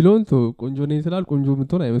ቁንጅና ሚለውን ቶ ቆንጆ ነኝ ስላል ቆንጆ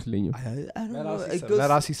ምትሆን አይመስለኝም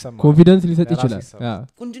ለራስ ይሰማ ኮንፊደንስ ሊሰጥ ይችላል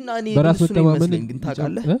ቁንጅና እኔ በራስ መተማመን ግን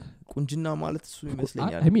ታውቃለህ ቁንጅና ማለት እሱ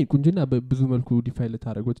ይመስለኛል I mean ቁንጅና በብዙ መልኩ ዲፋይን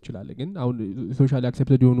ልታደርገው ትችላለህ ግን አሁን ሶሻሊ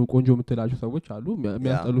አክሰፕትድ የሆኑ ቆንጆ ምትላቸው ሰዎች አሉ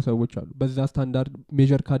የሚያስጠሉ ሰዎች አሉ በዛ ስታንዳርድ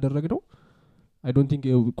ሜጀር ካደረግነው I don't think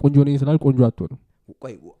ቆንጆ ነኝ ስላል ቆንጆ አትሆንም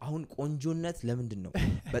ቆይ አሁን ቆንጆነት ለምንድን ነው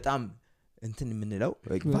በጣም እንትን የምንለው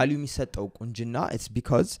ቫልዩ የሚሰጠው ቁንጅና it's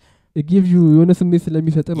because it gives you የሆነ ስሜት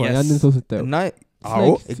ስለሚሰጥ ነው ያንን ሰው ስታየው እና አዎ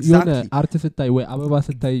exactly አርት ስታይ ወይ አበባ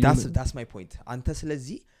ስታይ that's my point አንተ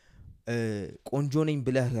ስለዚህ ቆንጆ ነኝ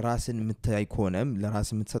ብለህ ራስን የምታይ ከሆነም ለራስ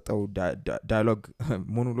የምትሰጠው ዳያሎግ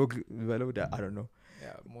ሞኖሎግ በለው I don't know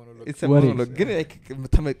it's a monologue ግን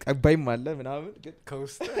ተመቀባይም አለ ምናምን ግን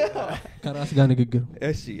ከውስጥ ከራስ ጋር ንግግር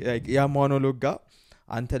እሺ ያ ሞኖሎግ ጋር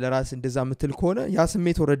አንተ ለራስ እንደዛ ምትል ከሆነ ያ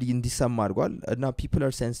ስሜት already እንዲሰማ አድርጓል እና people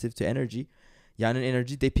are sensitive to energy ያንን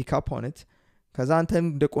energy they pick up on it ከዛ አንተም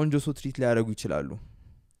እንደ ቆንጆ ሰው ትሪት ሊያደርጉ ይችላሉ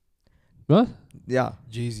what yeah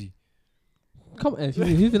Jay-Z come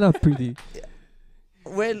on he's not pretty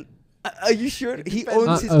well are you sure he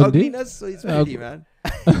owns his ugliness so he's pretty man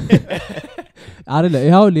አይደለ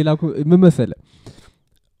ያው ሌላ ምን መሰለ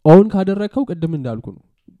ኦን ካደረከው ቀደም እንዳልኩ ነው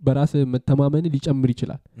በራስ መተማመን ሊጨምር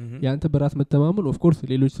ይችላል ያንተ በራስ መተማመን ኦፍ ኮርስ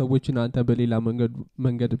ሌሎች ሰዎችን አንተ በሌላ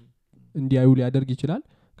መንገድ እንዲያዩ ሊያደርግ ይችላል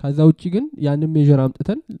ከዛ ውጪ ግን ያንን ሜጀር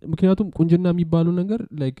አምጥተን ምክንያቱም ቁንጅና የሚባለው ነገር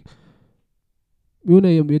ላይክ የሆነ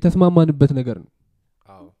የተስማማንበት ነገር ነው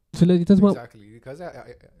አዎ ስለዚህ exactly ከዛ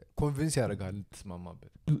ኮንቪንስ ያደርጋል ተስማማበት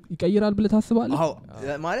ይቀይራል ብለ ታስባለህ አዎ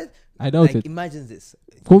ማለት like imagine this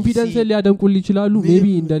ኮንፊደንስ ሊያደንቁል ይችላሉ ሜቢ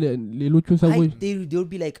እንደ ሌሎቹ ሰዎች they will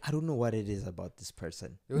be like I don't know what it is about this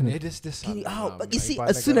person የሆነ ደስ አዎ see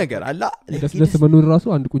እሱ ነገር አላ ደስ መኖር ራሱ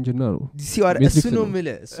አንድ ቁንጅና ነው እሱ ነው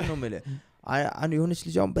ምለ አን የሆነች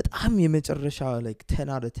ልጅ አሁን በጣም የመጨረሻ like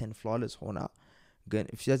 10 out of 10 flawless ሆና ግን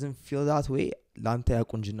if she doesn't feel that way ላንተ ያ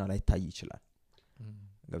ቁንጅና ላይ ታይ ይችላል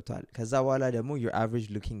ገብቷል ከዛ በኋላ ደግሞ your average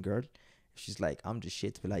looking girl she's like I'm just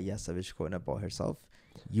shit ብላ ያሰበች ከሆነ about herself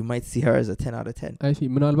you might see her as a 10 out of 10 አይ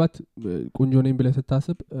ምናልባት ቆንጆ ነኝ ብለህ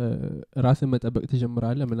ስታስብ ራስን መጠበቅ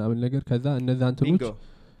ትጀምራለህ ምናምን ነገር ከዛ እነዛ እንትኖች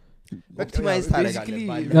ኦፕቲማይዝ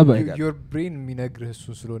ታደርጋለህ your brain የሚነግርህ እሱ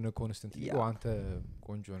ስለሆነ ኮንስታንትሊ አንተ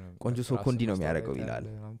ቆንጆ ሰው ኮንዲ ነው የሚያደርገው ይላል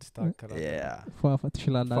ፋፋ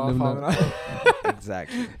ትችላለህ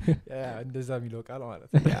exactly እንደዛ የሚለው ቃል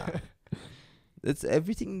ማለት it's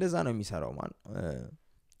everything እንደዛ ነው የሚሰራው ማን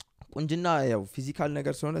ቁንጅና ያው ፊዚካል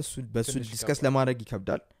ነገር ስለሆነ እሱ በሱ ዲስከስ ለማድረግ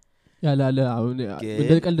ይከብዳል ያላለ አሁን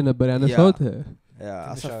እንደቀልድ ነበር ያነሳውት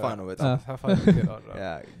አሰፋ ነው በጣም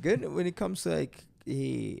ግን when it comes to like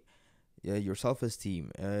your self esteem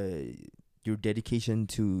your dedication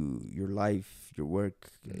to your life your work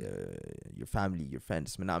your family your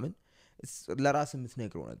friends ምናምን it's ለራስ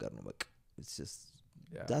የምትነግረው ነገር ነው በቃ it's just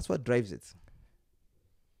that's what drives it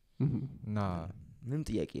ና ምንም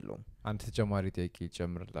ጥያቄ የለውም አንተ ተጨማሪ ጥያቄ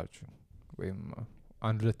ጨምርላችሁ ወይም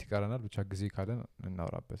አንድ ሁለት ይቀራናል ብቻ ጊዜ ካለን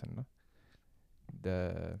እናወራበትና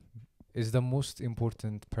is the most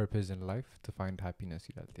important purpose in life to find happiness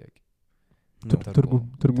ይላል ጥያቄ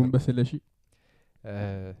ትርጉም በሰለሽ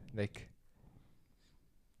like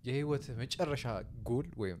የህይወት መጨረሻ ጎል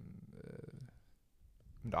ወይም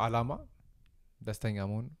አላማ ደስተኛ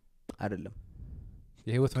መሆን አይደለም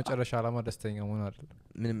የህይወት መጨረሻ አላማ ደስተኛ መሆን አይደለም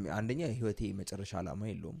ምንም አንደኛ ህይወቴ መጨረሻ አላማ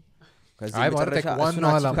የለውም ከዚህ መጨረሻ ዋናው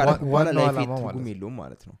አላማ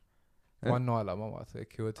ማለት ነው ዋናው አላማ ማለት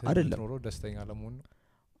ህይወትህ የምትኖረው ደስተኛ ለመሆን ነው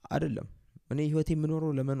አይደለም እኔ ህይወቴ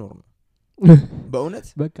የምኖረው ለመኖር ነው በእውነት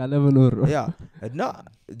በቃ ለመኖር ነው ያ እና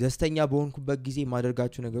ደስተኛ በሆንኩበት ጊዜ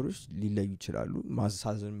ማደርጋቸው ነገሮች ሊለዩ ይችላሉ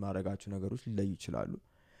ማሳዘን ማድረጋቸው ነገሮች ሊለዩ ይችላሉ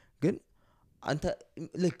ግን አንተ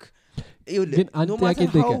ልክ ግን አንተ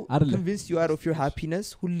ያቀደቀ አይደለም convince you are of your happiness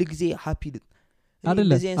ሁሉ ጊዜ happy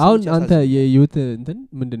አይደለም አሁን አንተ የህይወት እንትን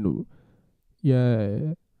ምንድነው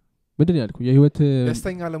ምንድነው ያልኩ የህይወት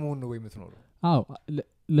ደስተኛ ለመሆን ነው ወይ የምትኖረው አዎ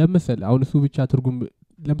ለምሳሌ አሁን እሱ ብቻ ትርጉም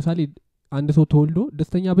ለምሳሌ አንድ ሰው ተወልዶ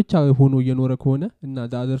ደስተኛ ብቻ ሆኖ እየኖረ ከሆነ እና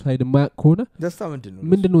ዛዘር ሳይድ ማያቅ ከሆነ ደስታ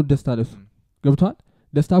ምንድነው ደስታ ለሱ ገብቷል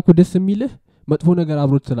ደስታ እኮ ደስ የሚልህ መጥፎ ነገር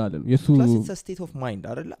አብሮት ስላለ ነው የሱ it's a state of mind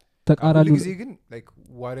አይደለ ተቃራኒ ጊዜ ግን like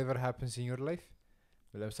whatever happens in your life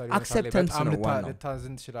ለምሳሌ acceptance ነው ዋናው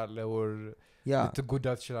ልታዝን ትችላለህ or ልትጎዳ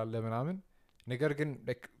ትችላለህ ምናምን ነገር ግን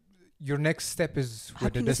like your next step is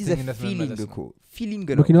with the destination feeling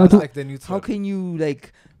ነው how can you like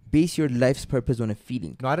base your life's purpose on a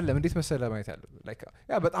feeling ነው አይደለም እንዴት መሰለ ማለት ያለው like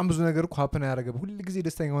ያ በጣም ብዙ ነገር እኮ happen ያደርገው ሁሉ ጊዜ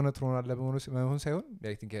ደስተኛ ሆነ ትሆናለህ መሆን ሳይሆን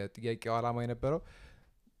I think ጥያቄው አላማ የነበረው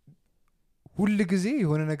ሁሉ ጊዜ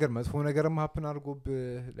የሆነ ነገር መጥፎ ነገርም happen አድርጎብ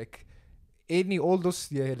like any all those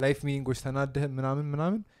life meaningos ተናደህ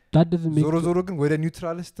ምናምን ዞሮ ግን ወደ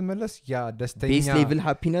ኒውትራል ስትመለስ ያ ደስተኛ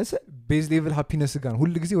base level happiness ጋር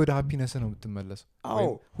ሁሉ ጊዜ ወደ happiness ነው የምትመለሰው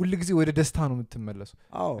ሁሉ ጊዜ ወደ ደስታ ነው የምትመለሰው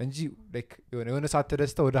እንጂ like የሆነ ሰዓት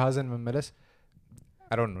ተደስታ ወደ ሀዘን መመለስ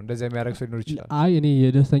I don't know እንደዛ የሚያደርግ ሰው ሊኖር ይችላል አይ እኔ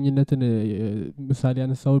የደስተኝነትን ምሳሌ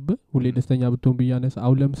ያነሳውብህ ሁሌ ደስተኛ ብትሆን ብያነሳ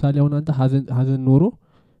አሁን ለምሳሌ አሁን አንተ ሀዘን ኖሮ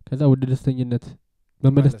ከዛ ወደ ደስተኝነት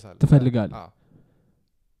መመለስ ትፈልጋለህ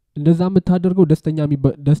እንደዛ የምታደርገው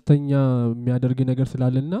ደስተኛ የሚያደርግ ነገር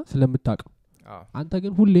ስላለና ስለምታውቅ አንተ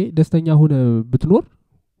ግን ሁሌ ደስተኛ ሆነ ብትኖር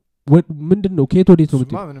ምንድነው ከየት ወዴት ነው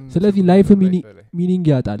የምትሄድ ስለዚህ ላይፍ ሚኒንግ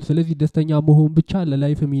ያጣል ስለዚህ ደስተኛ መሆን ብቻ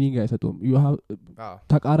ለላይፍ ሚኒንግ አይሰጠውም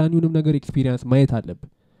ተቃራኒውንም ነገር ኤክስፒሪየንስ ማየት አለብህ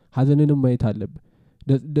ሀዘንንም ማየት አለብህ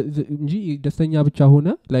እንጂ ደስተኛ ብቻ ሆነ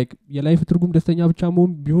ላይክ የላይፍ ትርጉም ደስተኛ ብቻ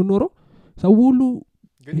መሆን ቢሆን ኖሮ ሰው ሁሉ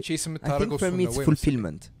ግን ቼስ የምታደርገው እሱ ነው ወይ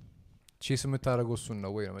fulfillment ቼስ የምታደርገው እሱ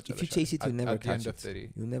ነው ወይ ነው መጨረሻ if you chase it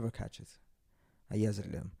you never catch it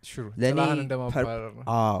አያዝልም ለኔ እንደማባረር ነው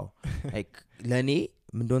like ለኔ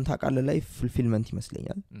ምን እንደሆነ ታውቃለህ ላይፍ fulfillment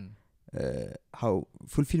ይመስለኛል how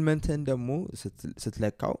fulfillment ደግሞ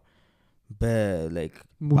ስትለካው like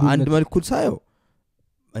በአንድ መልኩ ሳይው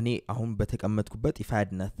እኔ አሁን በተቀመጥኩበት if I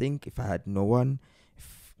had nothing if I had no one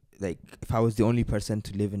if I was the only person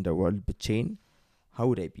to live in the world ብቻዬን how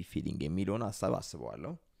would I be feeling የሚለውን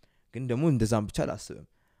አስባለሁ ግን ደግሞ እንደዛም ብቻ አላስብም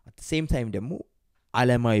at the same time ደግሞ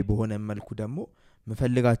ዓለማዊ በሆነ መልኩ ደግሞ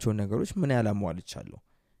መፈልጋቸው ነገሮች ምን ያላሟልቻለሁ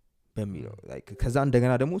በሚለው like ከዛ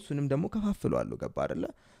እንደገና ደግሞ እሱንም ደግሞ ከፋፍለዋለሁ ገባ አይደለ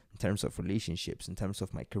in terms of relationships in terms of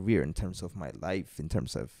my career in terms of my life in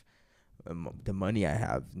terms of the money I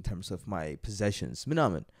have in terms of my possessions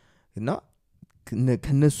ምናምን እና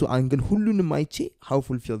ከነሱ አንግል ሁሉንም አይቼ how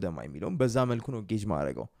fulfilled am I የሚለው በዛ መልኩ ነው ጌጅ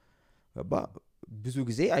ማድረገው ገባ ብዙ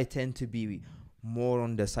ጊዜ I tend to be more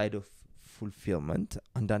on the side of fulfillment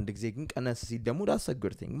አንዳንድ ጊዜ ግን ቀነስ ሲል ደግሞ that's a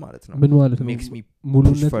good thing ማለት ነው ምን ማለት ነው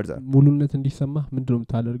ሙሉነት እንዲሰማ ምንድነው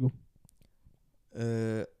የምታደርገው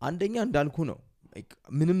አንደኛ እንዳልኩ ነው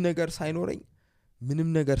ምንም ነገር ሳይኖረኝ ምንም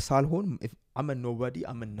ነገር ሳልሆን I'm a nobody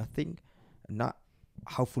I'm a nothing እና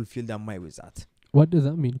how fulfilled am I with that what does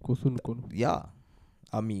that mean ኮሱን እኮ ነው yeah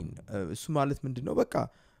I mean እሱ ማለት ምንድነው በቃ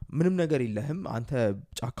ምንም ነገር የለህም አንተ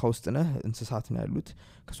ጫካ ውስጥ ነህ እንስሳት ነው ያሉት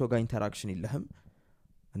ከሰው ጋር ኢንተራክሽን የለህም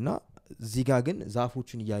እና እዚህ ጋር ግን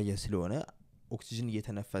ዛፎችን እያየ ስለሆነ ኦክሲጅን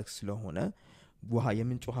እየተነፈስክ ስለሆነ ውሃ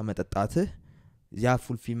የምንጭ ውሃ መጠጣትህ ያ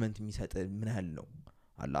fulfillment የሚሰጥ ምን ያህል ነው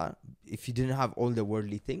አላ if you didn't have all the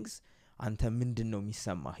worldly things አንተ ምንድነው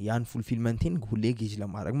የሚሰማህ ያን fulfillmentን ሁሌ ጌጅ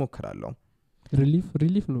ለማድረግ ሞክራለሁ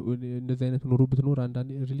ሪሊፍ ነው እንደዚህ አይነት ኑሮ ብትኖር አንዳንዴ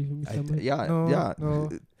ሪሊፍ የሚሰማህ ያ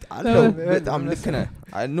በጣም ልክ ነህ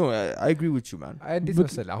no I agree with you man እንዴት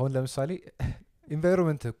መሰለህ አሁን ለምሳሌ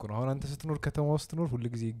ኢንቫይሮንመንት እኮ ነው አሁን አንተ ስትኖር ከተማ ውስጥ ስትኖር ሁሉ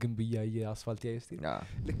ጊዜ ግንብ ያየ አስፋልት ያየ ስቴ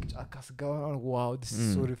ልክ ጫካ ስጋው ዋው this is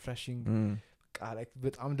so refreshing like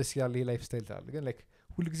በጣም ደስ ያለ ላይፍ ስታይል ታለ ግን like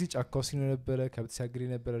ሁሉ ጊዜ ጫካው ሲኖር ነበር ከብት ሲያግሪ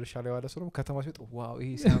ነበር እርሻ ላይ ዋለ ሰው ከተማ ሲወጣ ዋው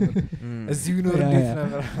ይሄ ሲያምር እዚህ ቢኖር እንዴት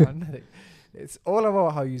ነበር it's all about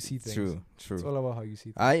how you see things true it's all about how you see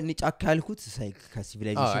things አይ እኔ ጫካ ያልኩት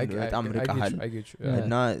ከሲቪላይዜሽን በጣም ርቀሃል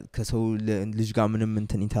እና ከሰው ልጅ ጋር ምንም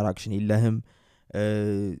እንትን ኢንተራክሽን የለህም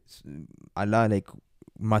አላ like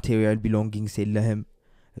material belongings የለህም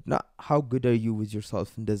እና how good are you with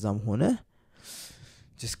yourself እንደዛም ሆነ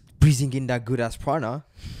just breathing in that good as prana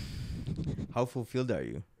how fulfilled are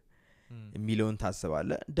you የሚለውን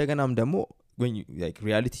ታስባለህ እንደገናም ደግሞ when you like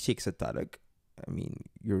reality check ስታደርግ I mean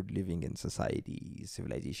you're living in society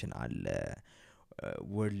civilization አለ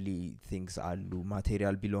worldly things አሉ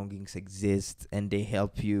material belongings exist and they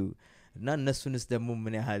help you እና እነሱንስ ደግሞ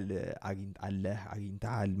ምን ያህል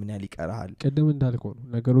አግኝተሃል ምን ያህል ይቀርሃል ቀደም እንዳልከው ነው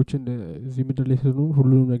ነገሮችን እዚህ ምድር ላይ ስለሆኑ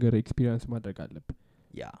ሁሉንም ነገር ኤክስፒሪየንስ ማድረግ አለብን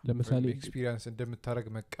ያ ለምሳሌ ኤክስፒሪየንስ እንደምታረግ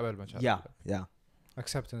መቀበል መቻል ያ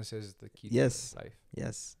acceptance is the key yes to life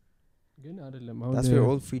yes ግን አይደለም አሁን that's where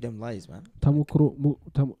all freedom lies man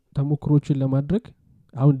ተሞክሮችን ለማድረግ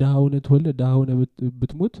አሁን ዳሃውነ ተወልደ ዳሃውነ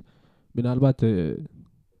ብትሞት ምናልባት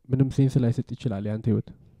ምንም ሴንስ ላይ ሰጥ ይችላል ያንተ ህይወት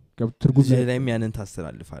ትርጉም ላይ ያንን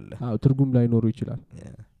ታስተላልፋለህ ትርጉም ላይ ኖር ይችላል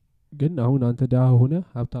ግን አሁን አንተ ዳሃ ሆነ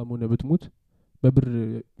ሀብታም ሆነ ብትሞት በብር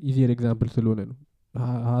ኢዚየር ኤግዛምፕል ስለሆነ ነው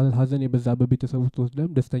ሀዘን የበዛ በቤተሰብ ውስጥ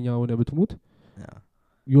ወስደም ደስተኛ ሆነ ብትሞት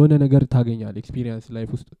የሆነ ነገር ታገኛለህ ኤክስፒሪየንስ ላይፍ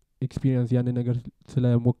ውስጥ ኤክስፒሪየንስ ያን ነገር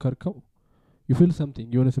ስለሞከርከው you feel something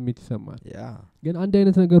የሆነ ስሜት ይሰማል ግን አንድ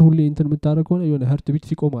አይነት ነገር ሁሌ እንትን የምታረግ ሆነ የሆነ ሀርት ቢት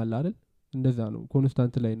ሲቆማል አይደል እንደዛ ነው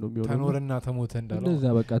ኮንስታንት ላይ ነው የሚሆነው ተኖርና ተሞተ እንዳለው እንደዛ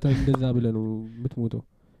በቃ እንደዛ ብለ ነው የምትሞተው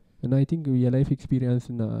እና I think የላይፍ ኤክስፒሪየንስ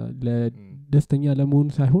እና ለደስተኛ ለመሆን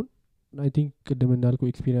ሳይሆን I think ቅድም እንዳልከው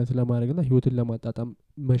ኤክስፒሪየንስ ለማድረግና ህይወትን ለማጣጣም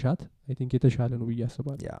መሻት I think የተሻለ ነው ብዬ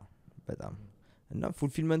አስባለሁ ያ በጣም እና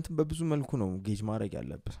fulfillment በብዙ መልኩ ነው ጌጅ ማድረግ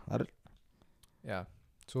ያለብህ አይደል ያ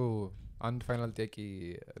ሶ አንድ ፋይናል ጥያቄ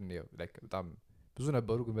ነው like በጣም ብዙ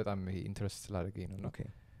ነበሩ ግን በጣም ይሄ ኢንትረስት ስላደረገኝ ነው okay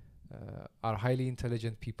are highly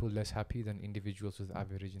intelligent people less happy than individuals with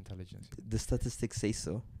average intelligence the statistics say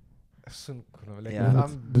so እሱን ነው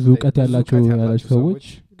በጣም ብዙ እውቀት ያላቸው ሰዎች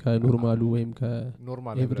ከኖርማሉ ወይም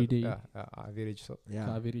ከኤቭሪዴይ አቨሬጅ ሰው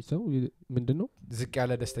ከአቨሬጅ ሰው ምንድነው ዝቅ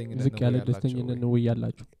ያለ ደስተኝነት ነው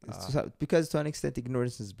ያላችሁ because to an extent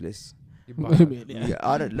ignorance is bliss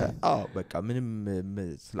አይደለ በቃ ምንም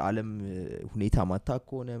ስለ ዓለም ሁኔታ ማታውቅ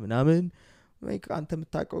ሆነ ምናምን like አንተ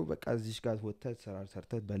የምታውቀው በቃ እዚህ ጋር ወጥተህ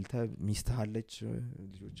ሰርተህ በልተህ ሚስትህ አለች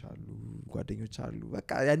ልጆች አሉ ጓደኞች አሉ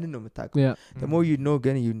በቃ ያንን ነው የምታውቀው the more you know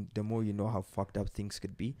again the more you know how fucked up things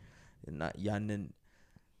could be እና ያንን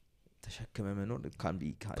ተሸክመ መኖር can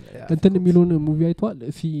be እንትን የሚሉን ሙቪ አይቷል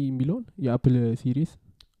ሲ የሚሉን የአፕል ሲሪስ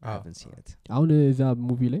haven't seen it አሁን እዛ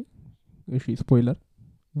ሙቪ ላይ እሺ ስፖይለር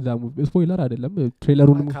እዛ ሙቪ ስፖይለር አይደለም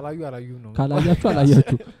ትሬለሩን ካላያችሁ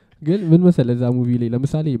አላያችሁ ግን ምን መሰለህ እዛ ሙቪ ላይ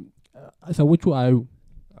ለምሳሌ ሰዎቹ አዩ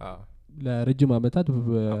ለረጅም አመታት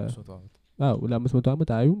ለ500 አመት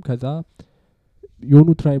አዩም ከዛ የሆኑ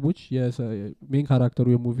ትራይቦች የሜን ካራክተሩ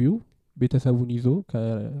የሙቪው ቤተሰቡን ይዞ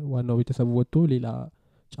ከዋናው ቤተሰቡ ወጥቶ ሌላ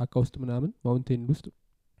ጫካ ውስጥ ምናምን ማውንቴን ውስጥ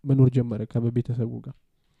መኖር ጀመረ ከቤተሰቡ ጋር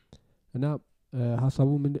እና ሐሳቡ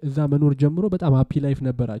እዛ መኖር ጀምሮ በጣም ሃፒ ላይፍ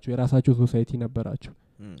ነበራቸው የራሳቸው ሶሳይቲ ነበራቸው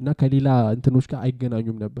እና ከሌላ እንትኖች ጋር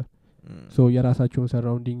አይገናኙም ነበር ሶ የራሳቸውን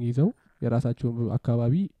ሰራውንዲንግ ይዘው የራሳቸው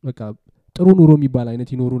አካባቢ በቃ ጥሩ ኑሮ የሚባል አይነት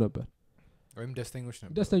ይኖሩ ነበር ወይም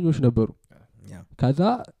ደስተኞች ነበሩ ከዛ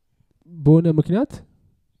በሆነ ምክንያት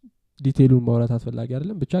ዲቴሉን ማውራት አስፈልጋጊ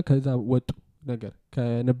አይደለም ብቻ ከዛ ወጡ ነገር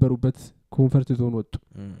ከነበሩበት ኮምፎርት ዞን ወጡ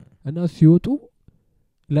እና ሲወጡ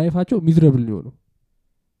ላይፋቸው ሚዘረብል ነው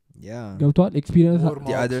ገብቷል ኤክስፒሪየንስ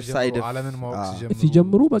the other side of ዓለምን ማወቅ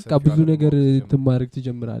ሲጀምሩ በቃ ብዙ ነገር ትማርክ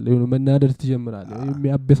ትጀምራለህ የሆነ መናደር ትጀምራለህ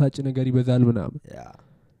የሚያበሳጭ ነገር ይበዛል ምናምን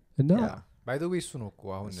እና by the way እሱ ነው እኮ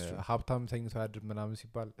አሁን ሀብታም ተኝቶ ያድር ምናምን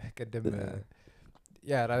ሲባል ቀደም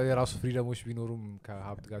የራሱ ፍሪደሞች ቢኖሩም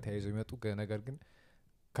ከሀብት ጋር ተያይዘው የሚመጡ ነገር ግን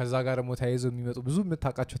ከዛ ጋር ደግሞ ተያይዘው የሚመጡ ብዙ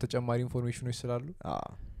የምታውቃቸው ተጨማሪ ኢንፎርሜሽኖች ስላሉ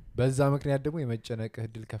በዛ ምክንያት ደግሞ የመጨነቅህ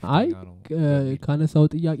እድል ከፍተኛ ነው ካነሳው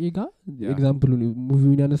ጥያቄ ጋር ኤግዛምፕሉ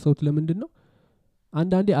ሙቪውን ያነሳውት ለምንድነው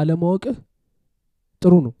አንዳንዴ አለማወቅህ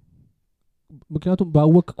ጥሩ ነው ምክንያቱም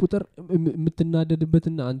ባወቅ ቁጥር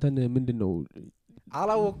የምትናደድበትና አንተን ምንድነው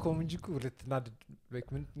አላወቅኩም እንጂ እኮ ልትናደድ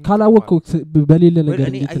ካላወቅኩ በሌለ ነገር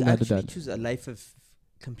እንድትናደዳል I choose a life of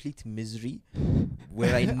complete misery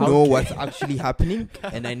where I know what's actually happening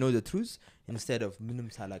and I know the truth instead of ምንም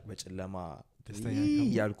ሳላቅ በጨለማ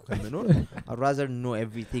ያልኩ ከመኖር I'd rather know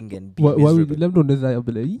everything and be miserable ለምን እንደዛ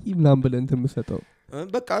ብለህ ምናምን ብለህ እንትን የምሰጠው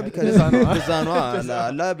በቃ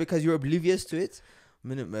because you're oblivious to it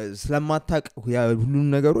ምንም ስለማታውቅ ሁሉም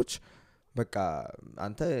ነገሮች በቃ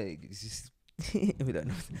አንተ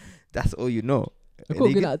that's all you know እኮ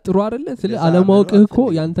ግን ጥሩ አይደለ ስለ አለማወቅህ እኮ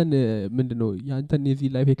ያንተን ምንድነው ያንተን የዚህ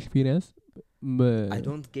ላይፍ ኤክስፒሪየንስ I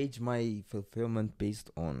don't gauge my fulfillment based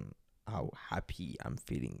on how happy I'm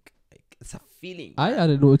feeling like it's a feeling አይ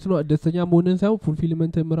አይደል ነው እሱ ደስተኛ መሆንን ሳይሆን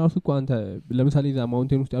ፉልፊልመንት ምራሱ እኮ አንተ ለምሳሌ እዛ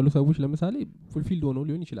ማውንቴን ውስጥ ያሉ ሰዎች ለምሳሌ ፉልፊልድ ሆነው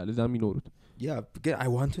ሊሆን ይችላል እዛ የሚኖሩት because I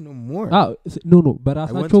want to know more no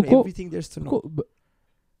በራሳቸው እኮ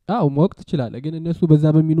ማወቅ ትችላለህ ግን እነሱ በዛ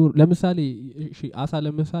በሚኖር ለምሳሌ እሺ አሳ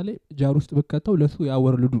ለምሳሌ ጃር ውስጥ በከታው ለሱ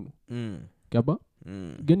ያወርልዱ ነው ገባ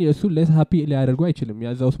ግን የሱ ለስ ሃፒ ሊያደርገው አይችልም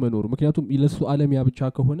ያዛው ውስጥ መኖሩ ምክንያቱም ለሱ ዓለም ያ ብቻ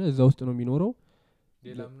ከሆነ እዛ ውስጥ ነው የሚኖረው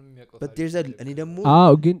ሌላ ምንም የሚያውቀው but there's a እኔ ደግሞ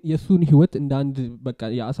ግን የሱን ህይወት እንደ አንድ በቃ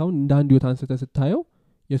ያሳውን እንደ አንድ ህይወት አንስተ ስታየው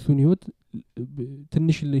የሱን ህይወት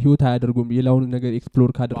ትንሽ ህይወት አያደርጉም የላውን ነገር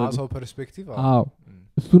ኤክስፕሎር ካደረገው አሳው ፐርስፔክቲቭ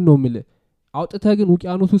እሱን ነው የሚል አውጥተህ ግን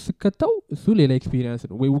ውቅያኖስ ውስጥ ስከተው እሱ ሌላ ኤክስፒሪየንስ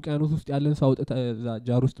ነው ወይ ውቅያኖስ ውስጥ ያለን ሰው አውጥተህ እዛ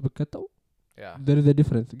ጃር ውስጥ በከተው there is a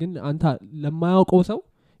difference ግን አንተ ለማያውቀው ሰው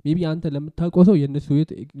ሜቢ አንተ ለምታውቀው ሰው የነሱ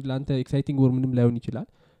ህይወት ለአንተ ኤክሳይቲንግ ወር ምንም ላይሆን ይችላል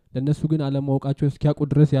ለነሱ ግን አለማወቃቸው እስኪያውቁ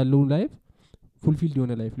ድረስ ያለውን ላይፍ ፉልፊልድ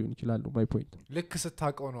የሆነ ላይፍ ሊሆን ይችላል ነው ማይ ፖይንት ልክ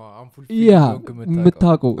ስታውቀው ነው አንፉልፊልድ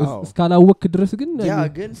የምታውቀው እስካላወቅ ድረስ ግን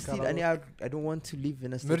ግን still I don't want to live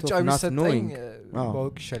in a state of not knowing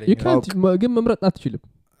ግን መምረጥ አትችልም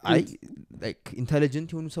አይ like intelligent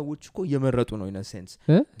የሆኑ ሰዎች እኮ እየመረጡ ነው in a sense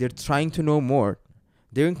they're trying to know more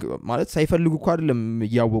ማለት ሳይፈልጉ እኮ አይደለም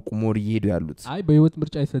ያወቁ ሞር ይሄዱ ያሉት አይ በህይወት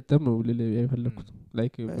ምርጫ አይሰጠም ነው የፈለኩት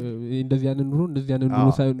ላይክ እንደዚህ ያንን ኑሮ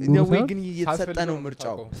ሳይሆን ነው ወይ ግን እየተሰጠ ነው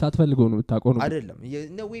ምርጫው ሳትፈልገው ነው የምታውቀው ነው አይደለም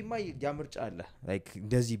ነው ወይ ያ ምርጫ አለ like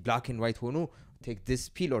እንደዚህ black and white ሆኖ take this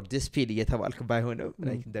pill or this pill እየተባልክ ባይሆንም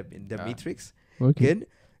like in the matrix ግን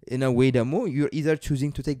in a way demo you're either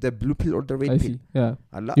choosing to take the blue pill or the red pill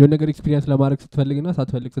አላ የሆነ ነገር ኤክስፒሪየንስ ለማድረግ ስትፈልግና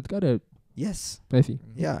ሳትፈልግ ስትቀር yes I see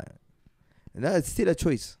and it's still a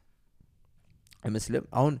choice I'm Muslim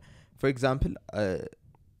for example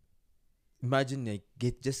imagine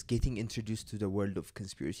just getting introduced to the world of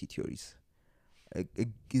conspiracy theories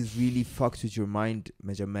it really fucks with your mind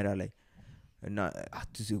መጀመሪያ ላይ እና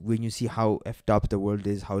when you see how effed up the world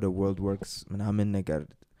is how the world works ምናምን ነገር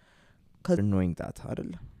knowing that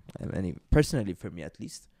አይደለ እኔ personally for me at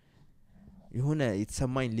least የሆነ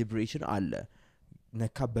የተሰማኝ liberation አለ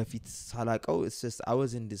ነካ በፊት ሳላቀው it's just I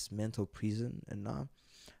was in this mental prison and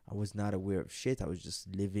I was not aware of shit I was just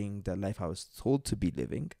living the life I was told to be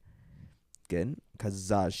living ግን ከዛ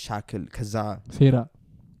ሻክል ከዛ ሴራ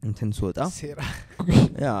እንትን ስወጣ ሴራ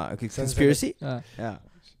ያ conspiracy ያ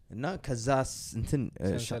እና ከዛ እንትን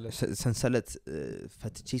ሰንሰለት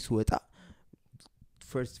ፈትቼ ስወጣ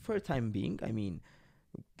for time being I mean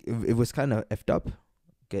it was kind of effed up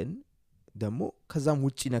ግን ደግሞ ከዛም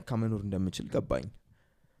ውጪ ነካ መኖር እንደምችል ገባኝ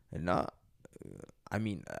እና I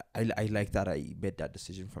mean I like that I made that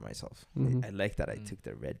decision for myself I like that I took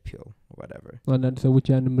the red pill or whatever አንዳንድ ሰዎች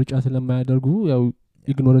ያን ምርጫ ስለማያደርጉ ያው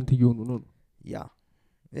ignorant እየሆኑ ነው yeah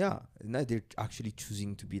and they're actually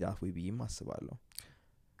choosing to be that way ቢም አስባለሁ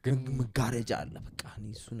ግን መጋረጃ አለ በቃ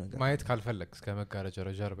እሱ ነገር ማየት ካልፈለክ እስከ መጋረጃ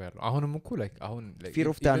ጀርባ ያለው አሁንም እኮ like አሁን fear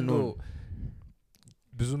of the unknown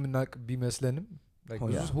ብዙ ምናቅ ቢመስለንም like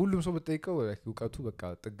ሁሉም ሰው በጠይቀው እውቀቱ በቃ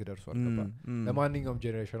ጥግ ደርሷል ገባ ለማንኛውም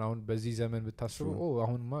ጄነሬሽን አሁን በዚህ ዘመን ብታስበው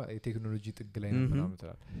አሁንማ የቴክኖሎጂ ጥግ ላይ ነው ምናምን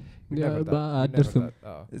ተላል አደርስም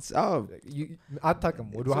አታውቅም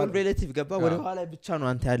ወደ ኋላ ሪሌቲቭ ገባ ወደ ኋላ ብቻ ነው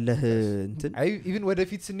አንተ ያለህ እንትን ኢቭን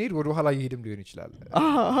ወደፊት ስንሄድ ወደ ኋላ እየሄድም ሊሆን ይችላል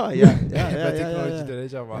ያ በቴክኖሎጂ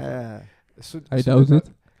ደረጃ ማለት እሱ አይዳውት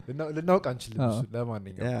ልናውቅ አንችልም እሱ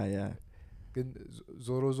ለማንኛውም ያ ግን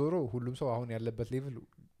ዞሮ ሁሉም ሰው አሁን ያለበት ሌቭል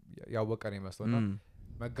ያወቀ ነው መስሎና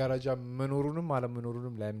መጋረጃ መኖሩንም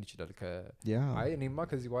አለመኖሩንም ላይምን ይችላል አይ እኔማ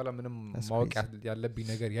ከዚህ በኋላ ምንም ማወቅ ያለብኝ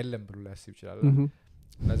ነገር የለም ብሎ ሊያስብ ይችላል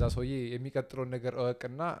ለዛ ሰውዬ የሚቀጥለው ነገር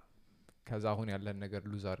አወቅና ከዛ አሁን ያለን ነገር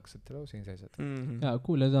ሉዝ አርግ ስትለው ሴንስ አይሰጥም ያ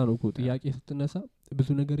እኮ ለዛ ነው እኮ ጥያቄ ስትነሳ ብዙ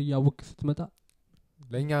ነገር ያወቅ ስትመጣ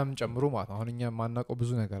ለኛም ጨምሮ ማለት አሁን እኛ ማናቀው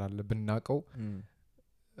ብዙ ነገር አለ ብናቀው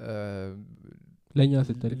ለኛ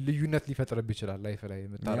ስትል ልዩነት ሊፈጥርብ ይችላል ላይፍ ላይ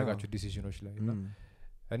የምታረጋቸው ዲሲዥኖች ላይ እና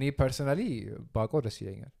እኔ ፐርሰናሊ ባቆ ደስ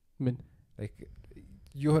ይለኛል ምን ላይክ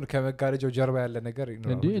ይሁን ከመጋረጃው ጀርባ ያለ ነገር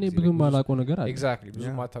ይኖራል እንዴ እኔ ብዙም ማላቆ ነገር አለ ኤግዛክትሊ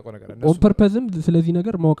ብዙም ማታቆ ነገር ኦን ፐርፐዝም ስለዚህ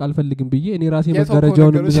ነገር ማወቅ አልፈልግም ብዬ እኔ ራሴ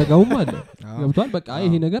መጋረጃውን ምዘጋውም አለ ገብቷል በቃ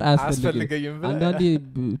ይሄ ነገር አያስፈልግም አንዳንዴ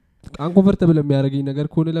አንኮምፎርታብል የሚያደርገኝ ነገር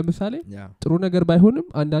ከሆነ ለምሳሌ ጥሩ ነገር ባይሆንም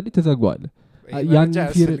አንዳንዴ ተዘጋዋል ያን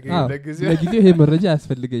ለጊዜው ይሄ መረጃ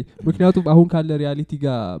ያስፈልገኝ ምክንያቱም አሁን ካለ ሪያሊቲ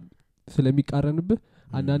ጋር ስለሚቃረንብህ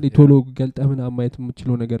አንዳንዴ ቶሎ ገልጠህና ማየት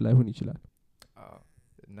የምትችለው ነገር ላይሆን ይችላል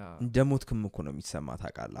እና እንደሞትክም እኮ ነው የሚሰማ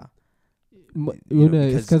ታቃላ የሆነ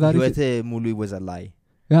እስከዛሬ ህይወት ሙሉ ይወዘላይ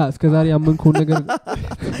ያ እስከዛሬ ያመንከው ነገር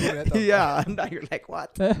yeah and you're like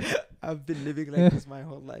what I've been living like this my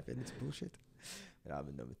whole life and it's bullshit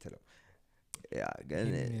ምን ነው የምትለው ያ ግን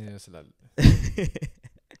ይመስላል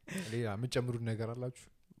ሌላ የምጨምሩት ነገር አላችሁ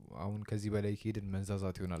አሁን ከዚህ በላይ ሄድን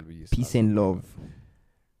መንዛዛት ይሆናል ብዬ peace and love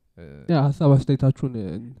ያ ሐሳብ አስተያየታችሁን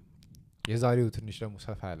የዛሬው ትንሽ ደግሞ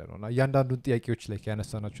ሰፋ ያለ ነውና እያንዳንዱን ጥያቄዎች ላይ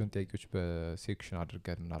ያነሳናቸውን ጥያቄዎች በሴክሽን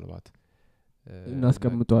አድርገን ምናልባት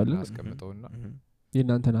እናስቀምጠውና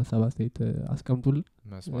የእናንተን ሐሳብ አስተያየት አስቀምጡልን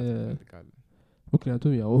መስማት እንፈልጋለን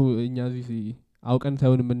ምክንያቱም ያው እኛ እዚህ አውቀን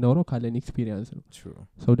ሳይሆን የምናወራው ካለን ኤክስፒሪየንስ ነው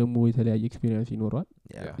ሰው ደግሞ የተለያየ ኤክስፒሪየንስ ይኖራል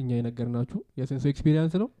እኛ የነገርናችሁ የሰንሶ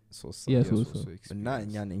ኤክስፒሪየንስ ነው የሶስ እና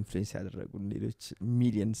እኛን ኢንፍሉዌንስ ያደረጉን ሌሎች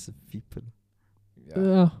ሚሊየንስ ፒፕል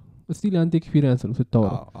ስቲል አንተ ኤክስፒሪየንስ ነው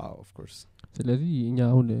ስታወራ of course ስለዚህ እኛ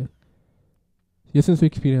አሁን የሰንሶ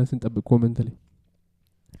ኤክስፒሪየንስን ጠብቅ ኮሜንት ላይ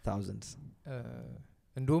thousands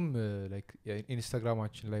እንደውም ላይክ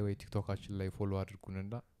ኢንስታግራማችን ላይ ወይ ቲክቶካችን ላይ ፎሎ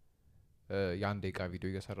አድርጉንና የአንድ ደቂቃ ቪዲዮ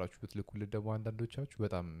እየሰራችሁ ብትልኩልን ደግሞ አንዳንዶቻችሁ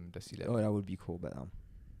በጣም ደስ ይላል that would be cool በጣም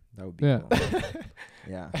that would be cool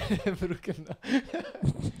yeah ብሩክና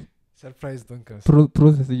ሰርፕራይዝ ዶንት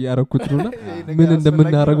ፕሮሰስ እያረኩት ነውና ምን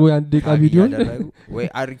እንደምናደርገው የአንድ ደቂቃ ቪዲዮ ወይ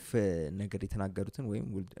አሪፍ ነገር የተናገሩትን ወይም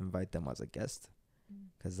would invite them as a guest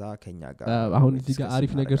ከዛ ከኛ ጋር አሁን እዚህ ጋር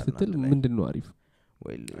አሪፍ ነገር ስትል ምንድነው አሪፍ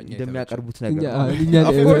ወይ እንደሚያቀርቡት ነገር እኛ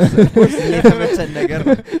የተመቸን ነገር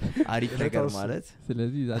አሪፍ ነገር ማለት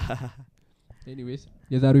ስለዚህ ኤኒዌይስ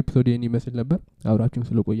የዛሬው ኤፒሶድ ይሄን ይመስል ነበር አብራችሁን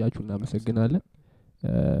ስለቆያችሁ እናመሰግናለን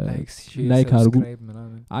ላይክ አድርጉ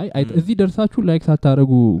አይ እዚህ ደርሳችሁ ላይክ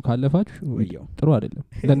ሳታረጉ ካለፋችሁ ጥሩ አይደለም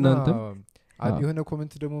ለእናንተ የሆነ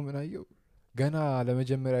ኮሜንት ደግሞ ምን አየው ገና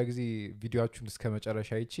ለመጀመሪያ ጊዜ ቪዲዮአችሁን እስከ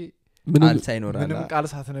መጨረሻ አይቼ ምንም ሳይኖራላ ምንም ቃል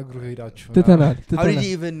ሳትነግሩ ሄዳችሁ ተተናል already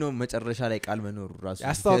even ነው መጨረሻ ላይ ቃል መኖሩ ራሱ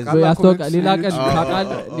ያስተዋውቃል ሌላ ቀን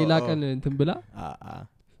ታቃል ሌላ ቀን እንትን ብላ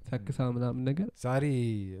ተክሳ ምናምን ነገር ዛሬ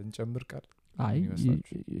እንጨምር ቃል አይ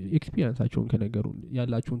ኤክስፒሪየንሳቸውን ከነገሩ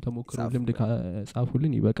ያላችሁን ተሞክሮ ልምድ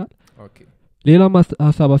ካጻፉልን ይበቃል ኦኬ ሌላ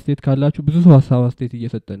ሐሳብ አስተያየት ካላችሁ ብዙ ሰው ሐሳብ አስተያየት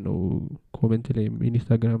እየሰጠን ነው ኮሜንት ላይ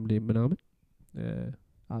ኢንስታግራም ላይ ምናምን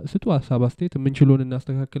ስጡ ሐሳብ አስተያየት ምንችሎን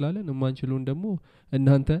እናስተካክላለን ማንችሎን ደግሞ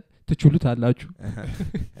እናንተ ትችሉታላችሁ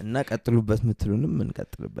እና ቀጥሉበት ምትሉንም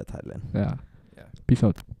እንቀጥልበታለን ፒስ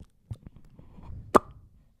አውት